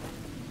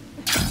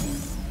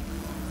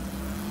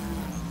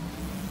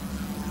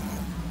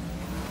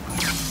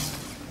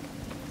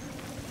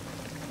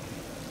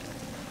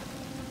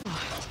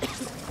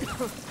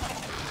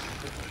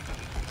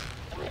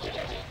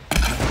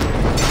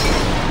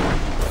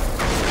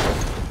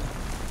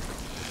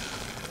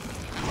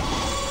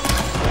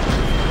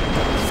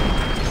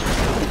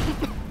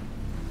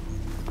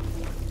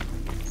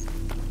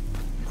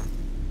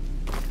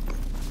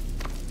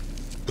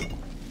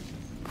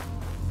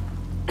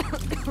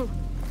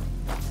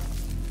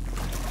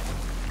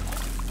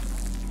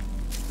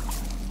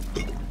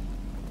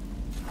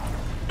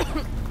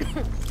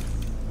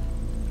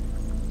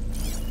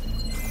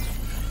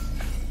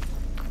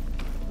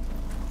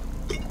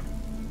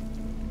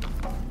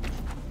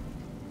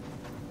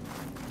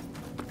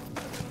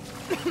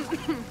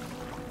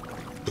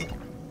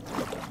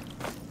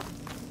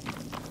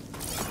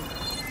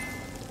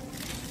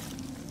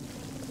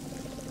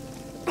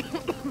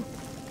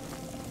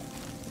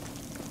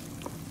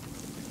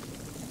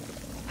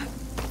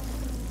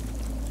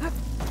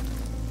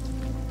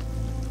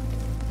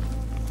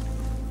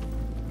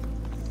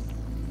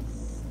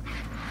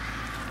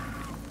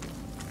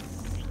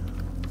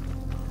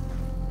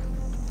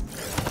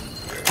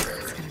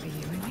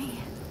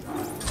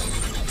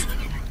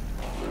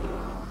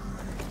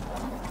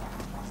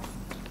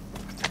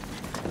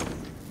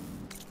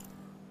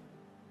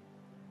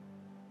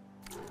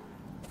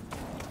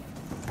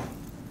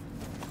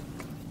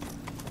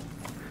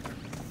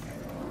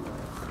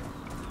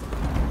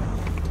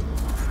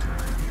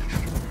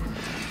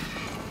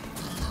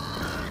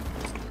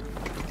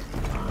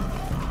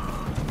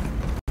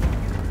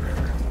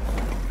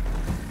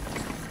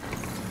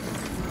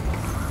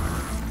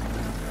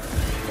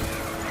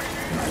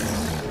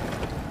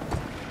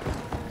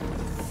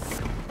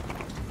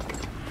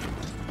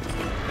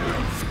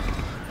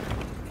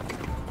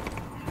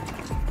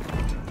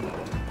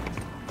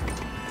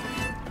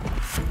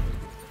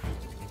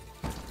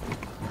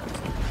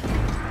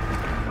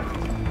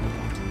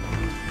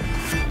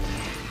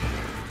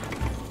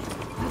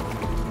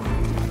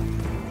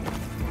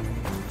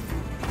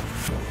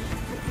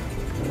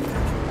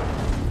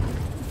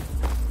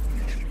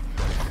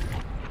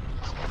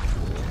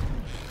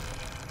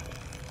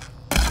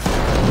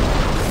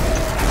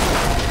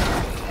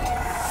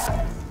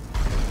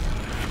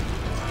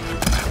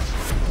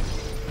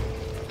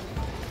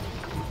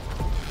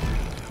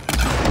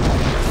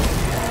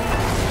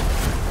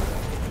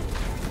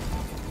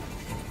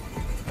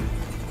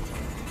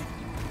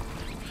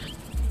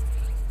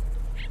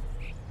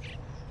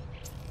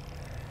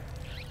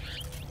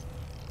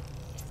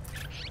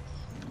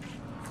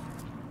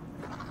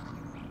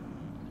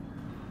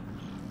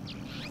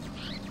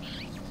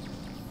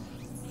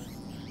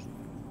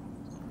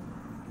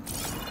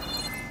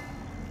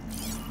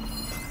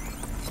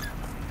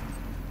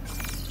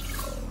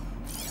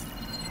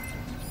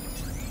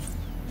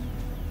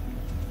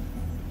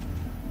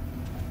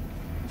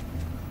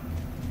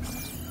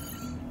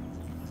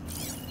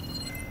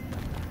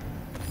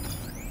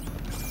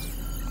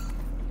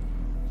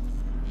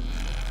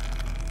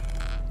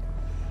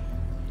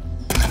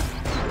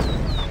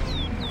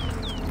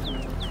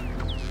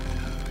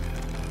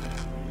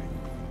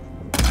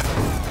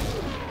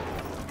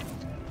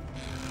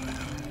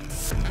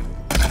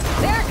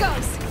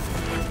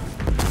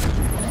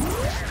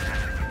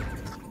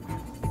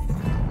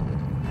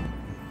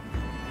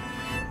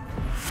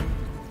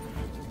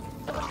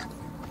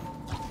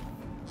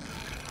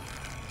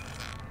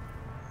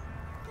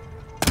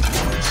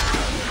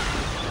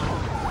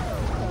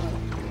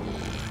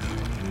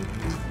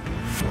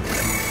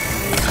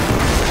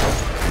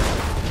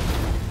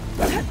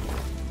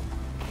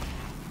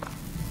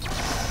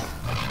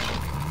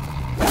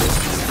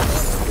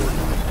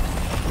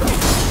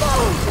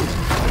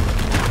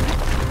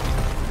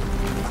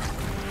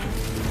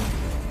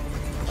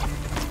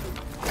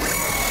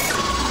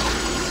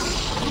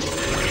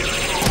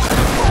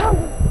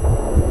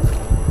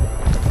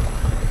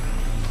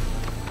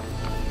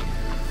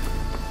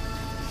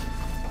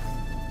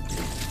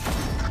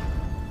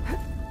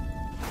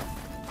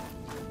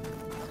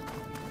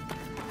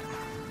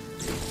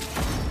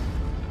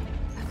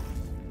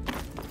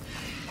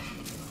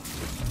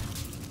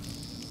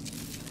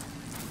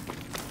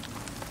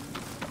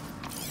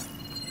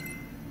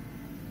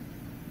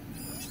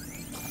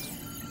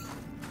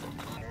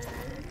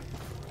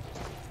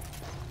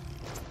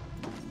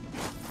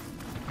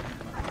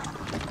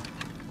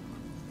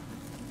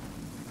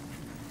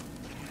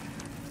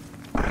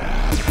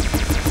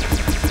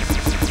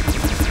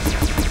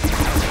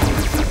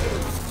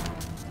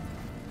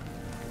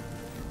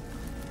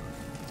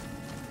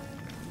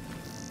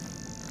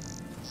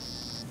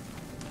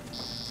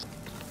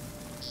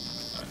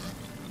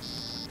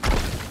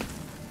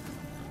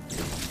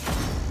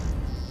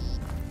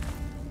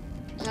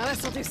 Now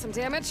this'll do some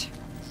damage.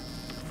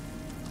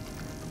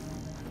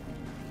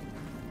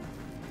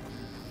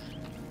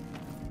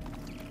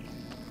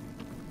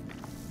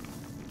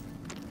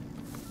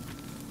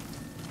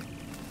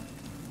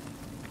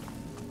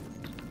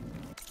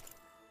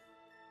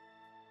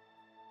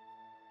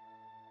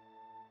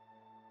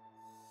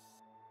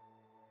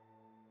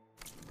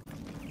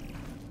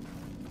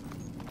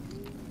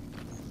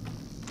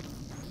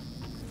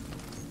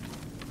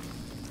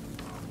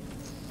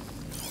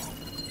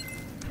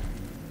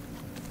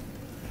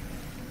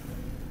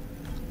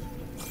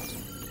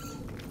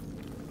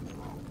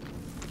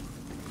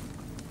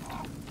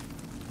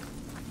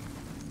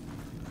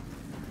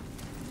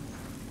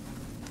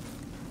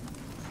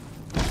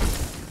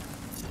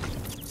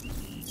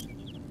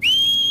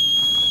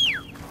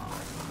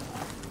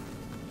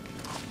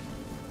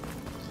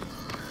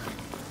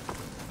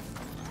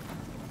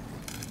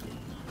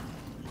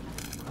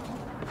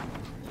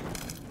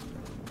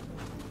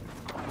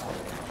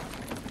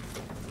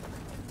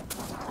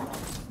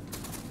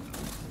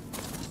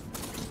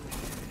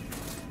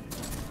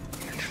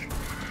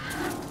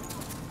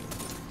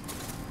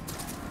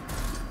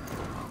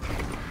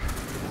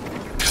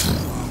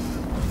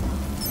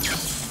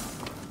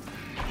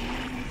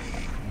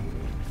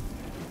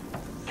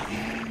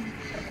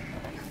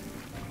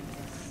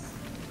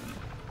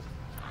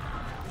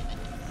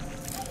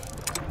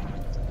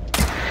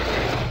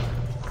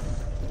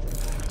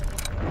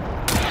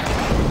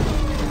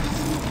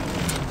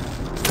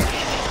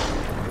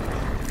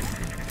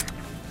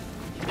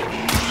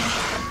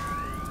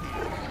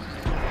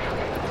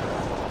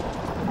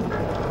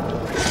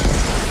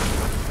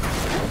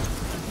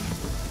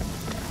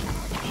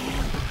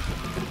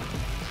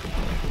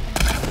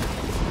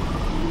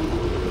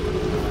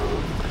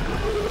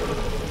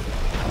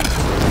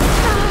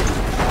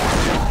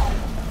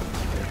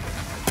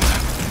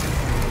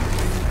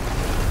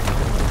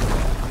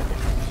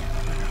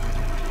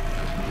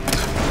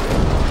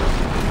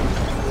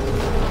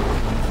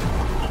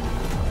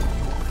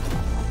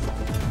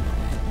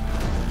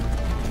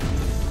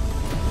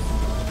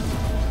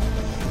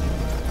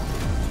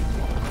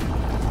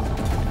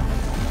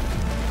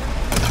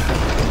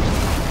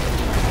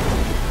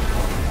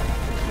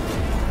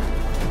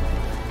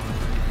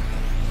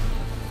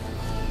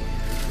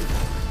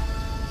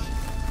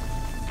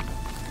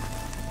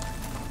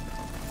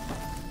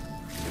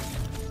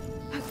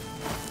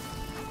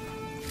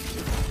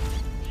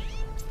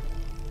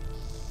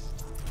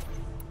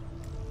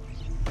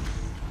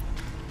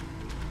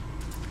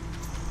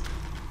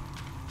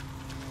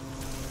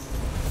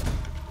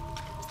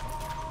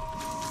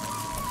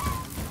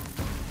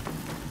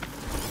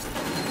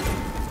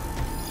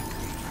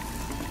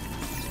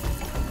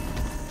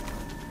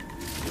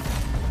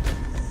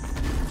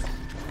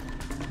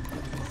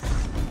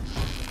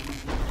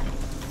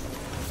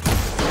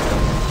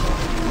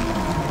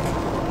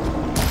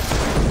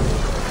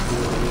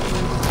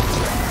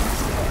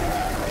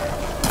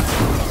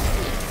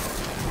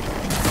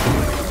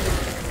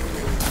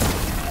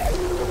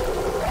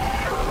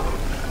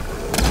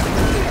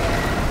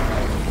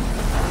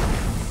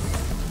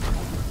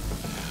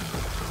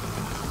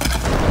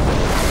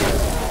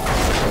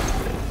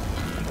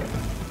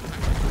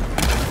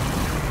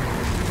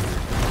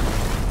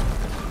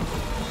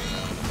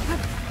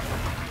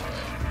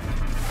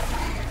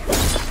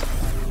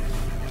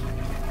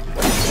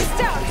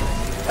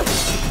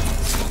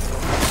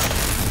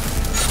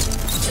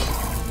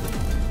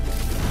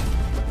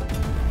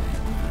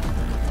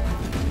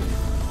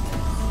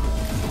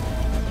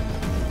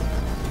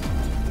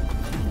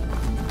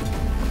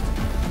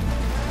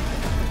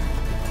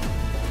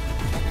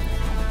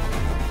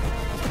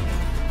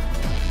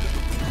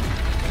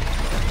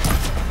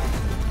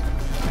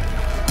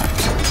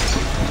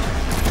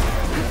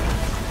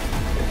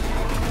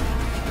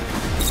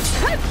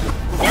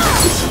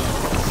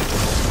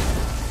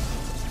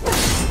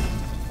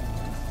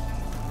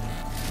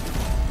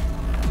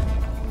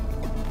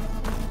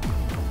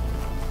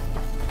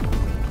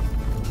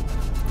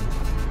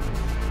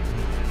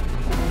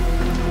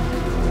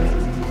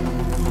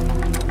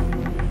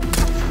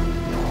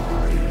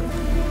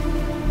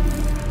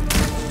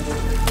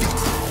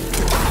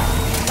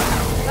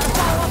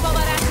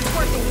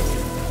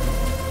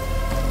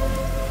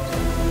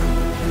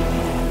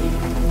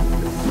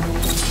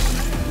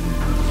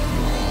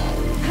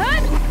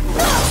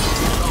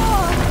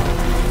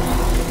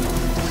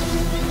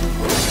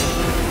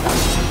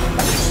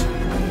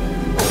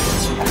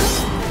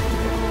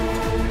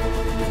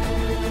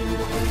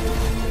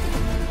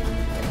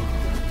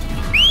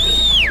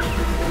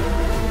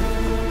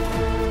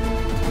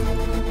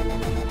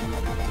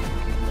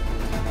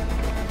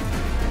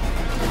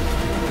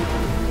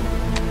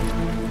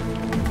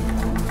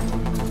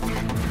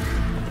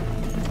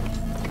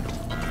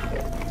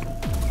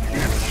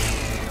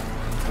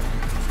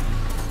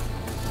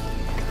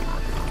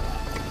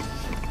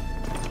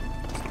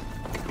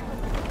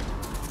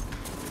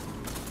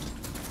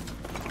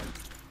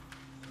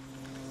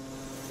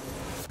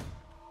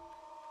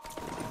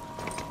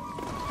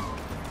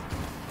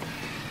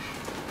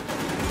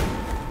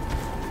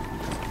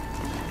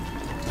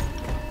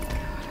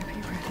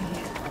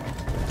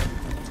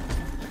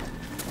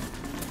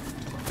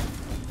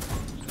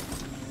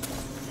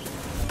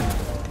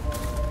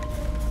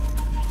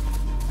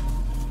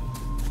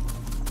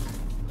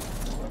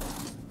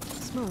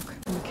 smoke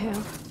from the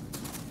camp.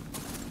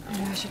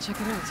 Maybe I should check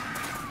it out.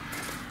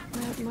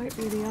 That might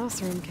be the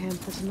Oseram camp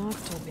that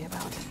Nov told me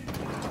about.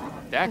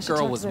 That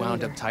girl was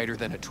wound up tighter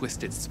than a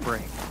twisted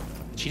spring.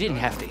 She didn't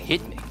have to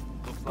hit me.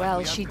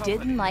 Well, she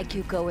didn't like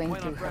you going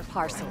through her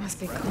parcels. Must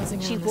be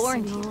closing She on the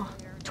warned signal. you.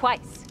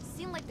 Twice.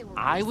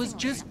 I was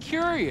just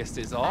curious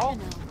is all.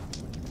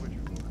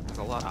 There's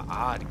a lot of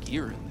odd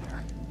gear in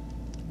there.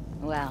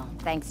 Well,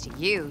 thanks to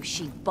you,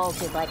 she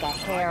bolted like a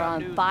hair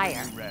on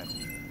fire.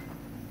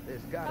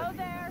 There's gotta be.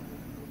 There.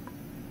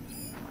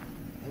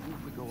 Maybe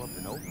if we go up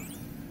and over.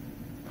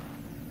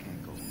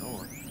 Can't go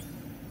north.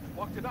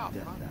 Walked it up,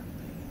 huh?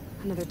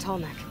 Another tall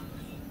neck.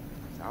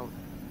 South.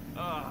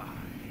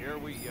 Here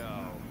we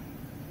go.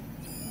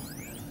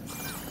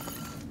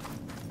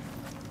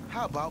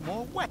 How about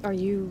more wet? Are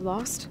you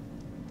lost?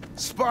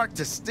 Spark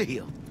to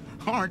steel.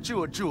 Aren't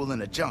you a jewel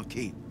in a junk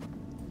heap?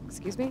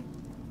 Excuse me?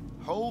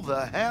 Hold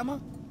the hammer?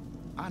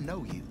 I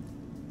know you.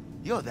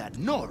 You're that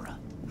Nora.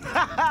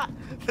 Ha ha!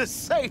 The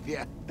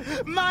savior!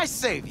 My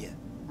savior!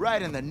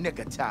 Right in the nick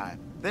of time.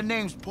 The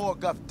name's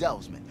Porguff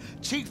Delvesman,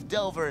 chief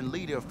delver and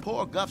leader of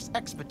Porguff's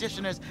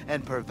expeditioners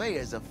and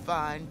purveyors of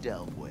fine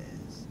delve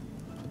wares.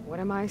 What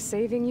am I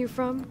saving you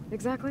from,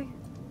 exactly?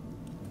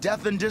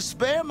 Death and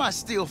despair, my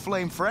steel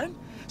flame friend.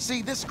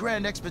 See, this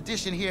grand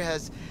expedition here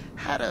has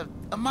had a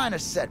minor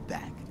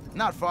setback.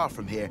 Not far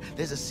from here,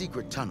 there's a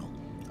secret tunnel.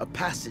 A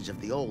passage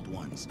of the old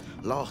ones,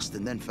 lost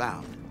and then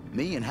found.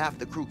 Me and half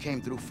the crew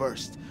came through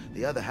first.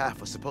 The other half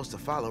was supposed to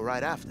follow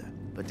right after.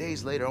 But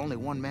days later, only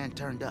one man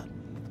turned up,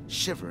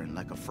 shivering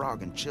like a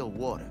frog in chill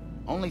water.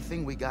 Only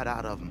thing we got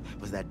out of him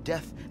was that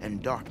death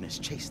and darkness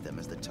chased them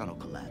as the tunnel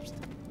collapsed.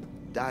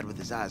 Died with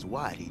his eyes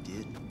wide, he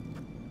did.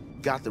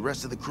 Got the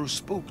rest of the crew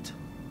spooked.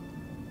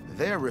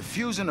 They're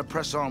refusing to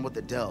press on with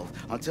the delve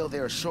until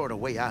they're assured a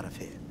way out of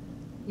here.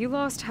 You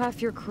lost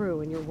half your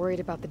crew and you're worried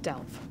about the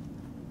delve.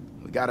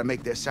 We gotta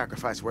make their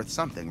sacrifice worth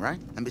something, right?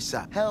 And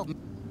besides, hell...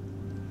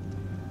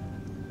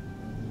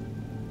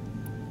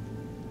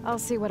 I'll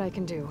see what I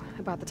can do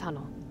about the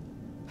tunnel.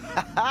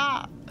 Ha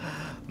ha!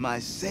 My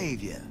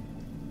savior.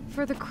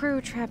 For the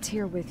crew trapped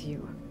here with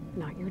you,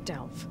 not your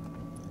delve.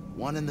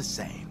 One and the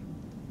same.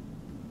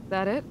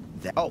 That it?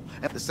 Oh,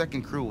 if the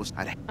second crew was...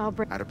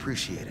 I'd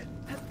appreciate it.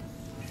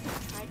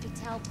 Tried to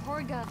tell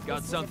Porguff.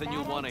 Got something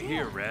you want to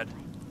hear, Red?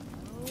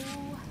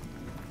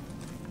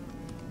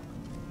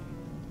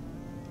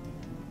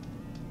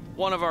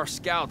 One of our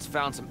scouts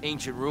found some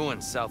ancient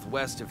ruins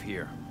southwest of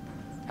here.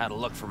 Had a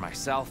look for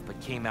myself, but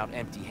came out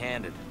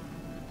empty-handed.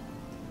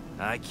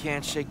 I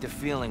can't shake the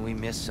feeling we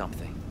missed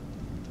something.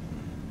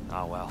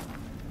 Oh well.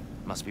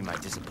 Must be my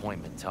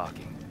disappointment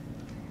talking.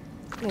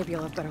 Maybe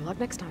you'll have better luck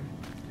next time.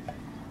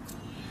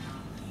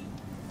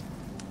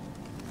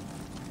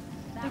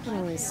 I can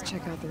always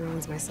check out the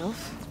ruins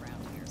myself.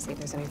 See if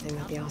there's anything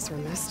that the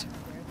Oseram missed.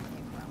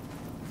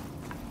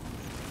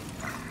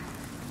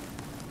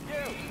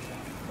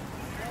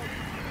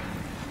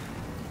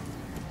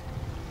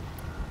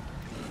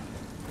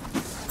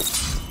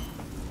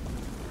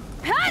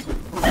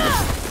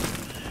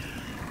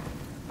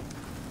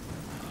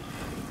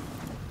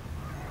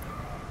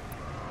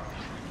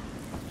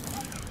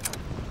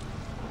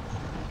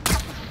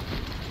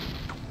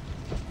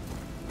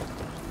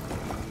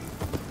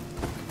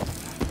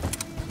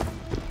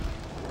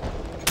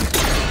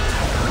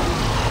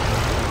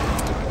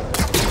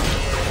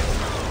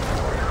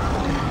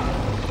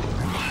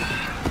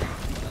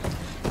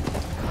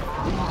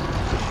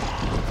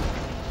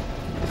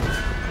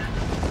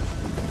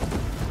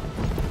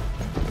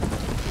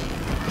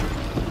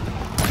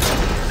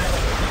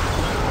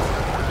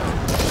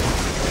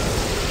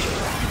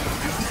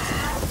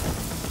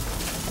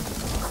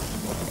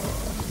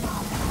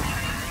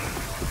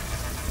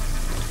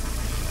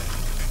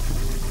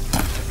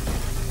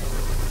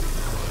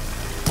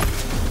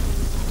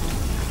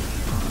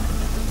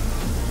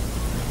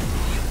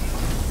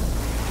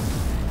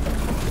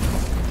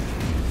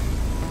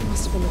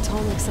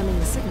 Sending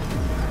the signal.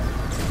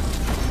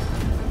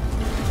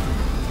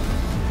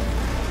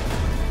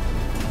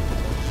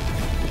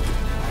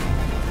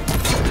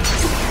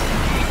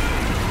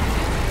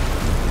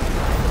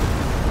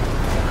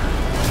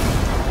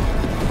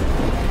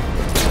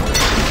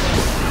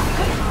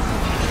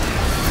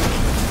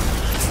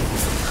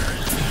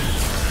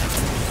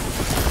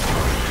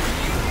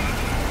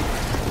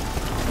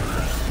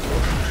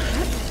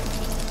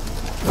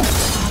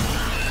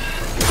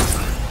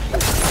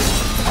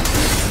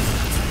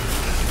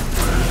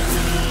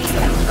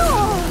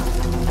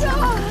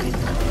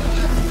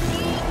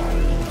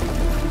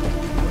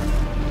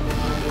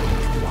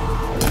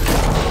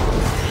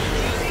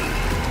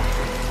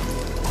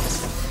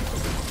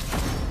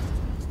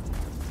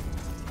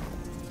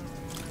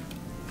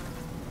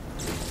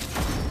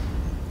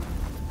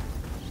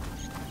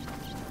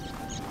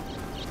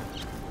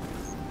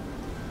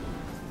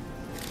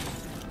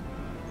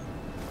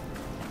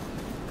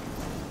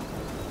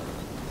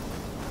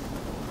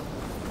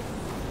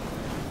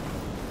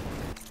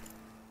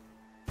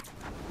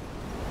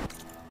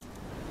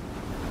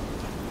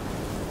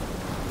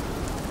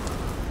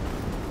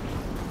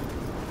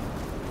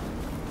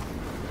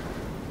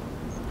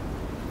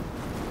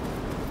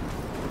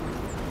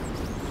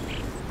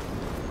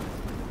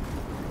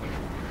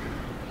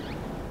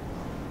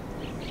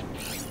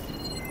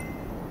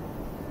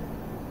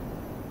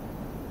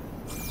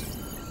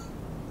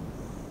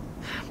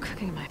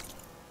 looking at my...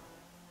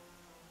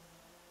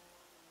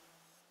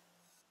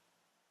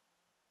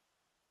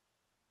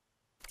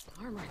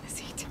 armor in this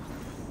heat.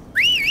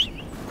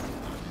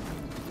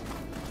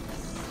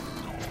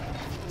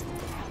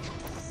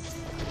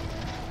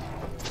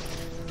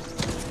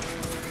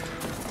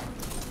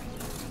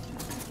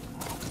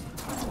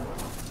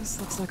 This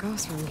looks like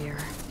Osram gear.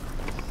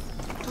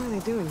 What are they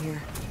doing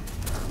here?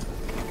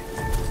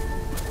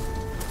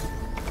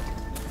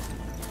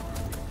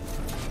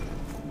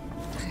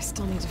 I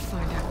still need to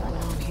find out what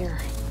went on here.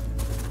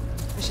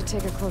 I should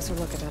take a closer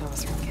look at that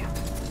Osram camp.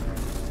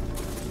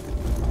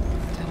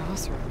 That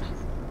Osram.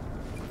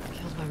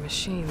 Killed by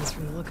machines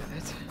from the look of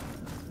it.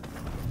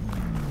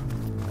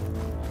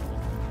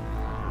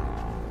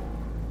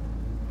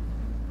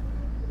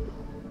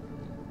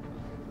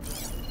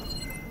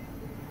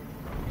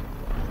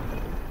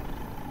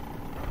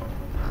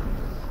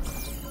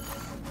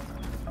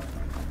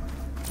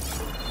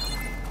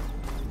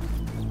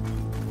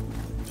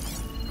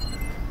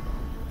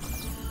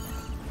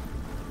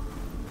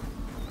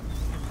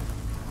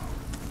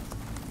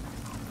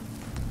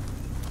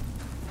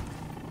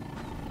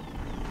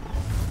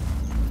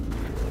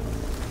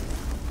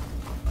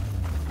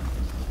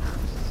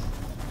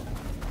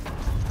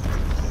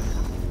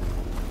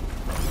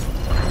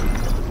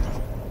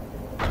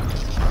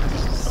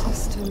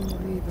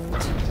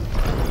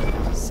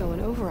 So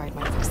an override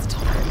might fix the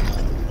target.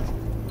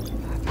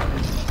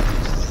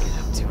 Get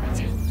up to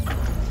it.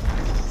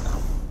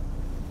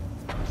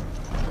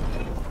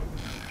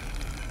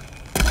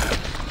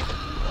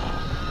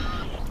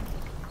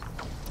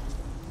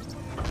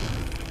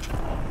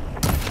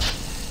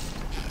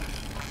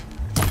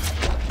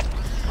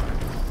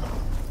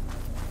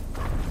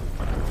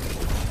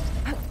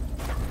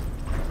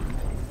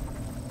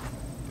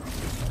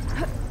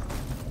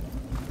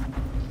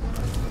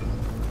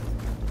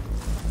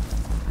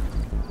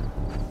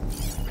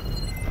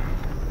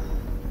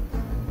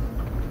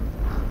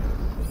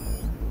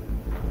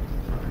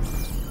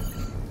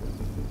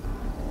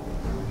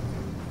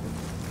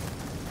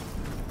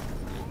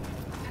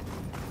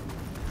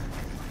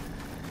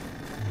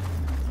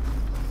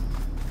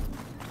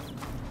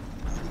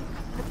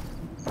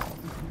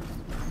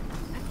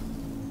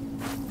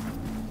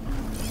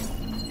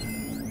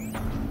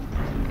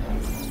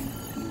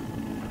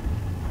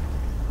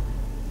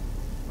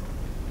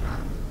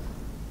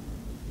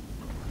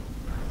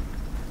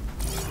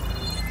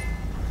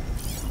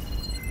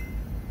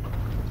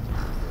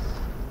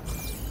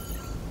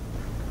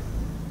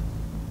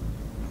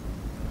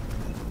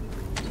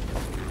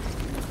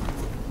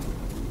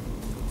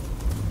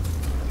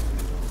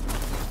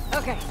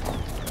 Okay.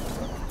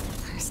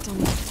 I still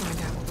need to find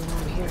out what went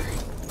on here.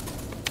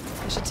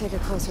 I should take a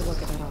closer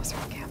look at that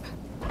Osram camp.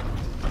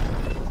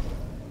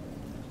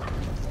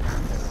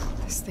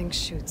 This thing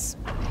shoots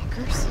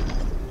anchors?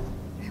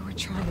 They were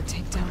trying to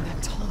take down that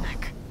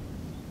Tallneck.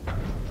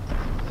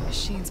 The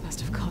machines must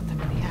have caught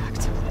them in the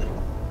act.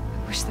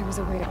 I wish there was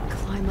a way to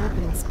climb up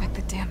and inspect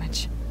the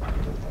damage.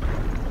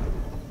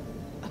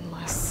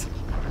 Unless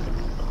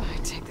I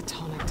take the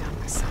Tallneck down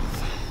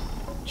myself.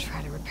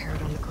 Try to repair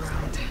it on the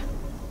ground.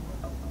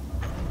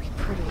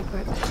 Pretty,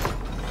 but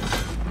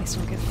at least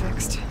it'll get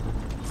fixed.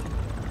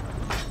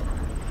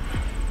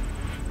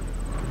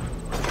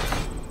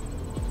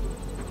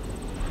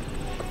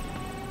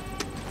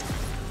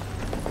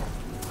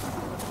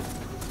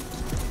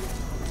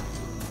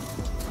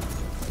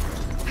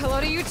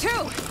 Hello to you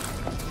too!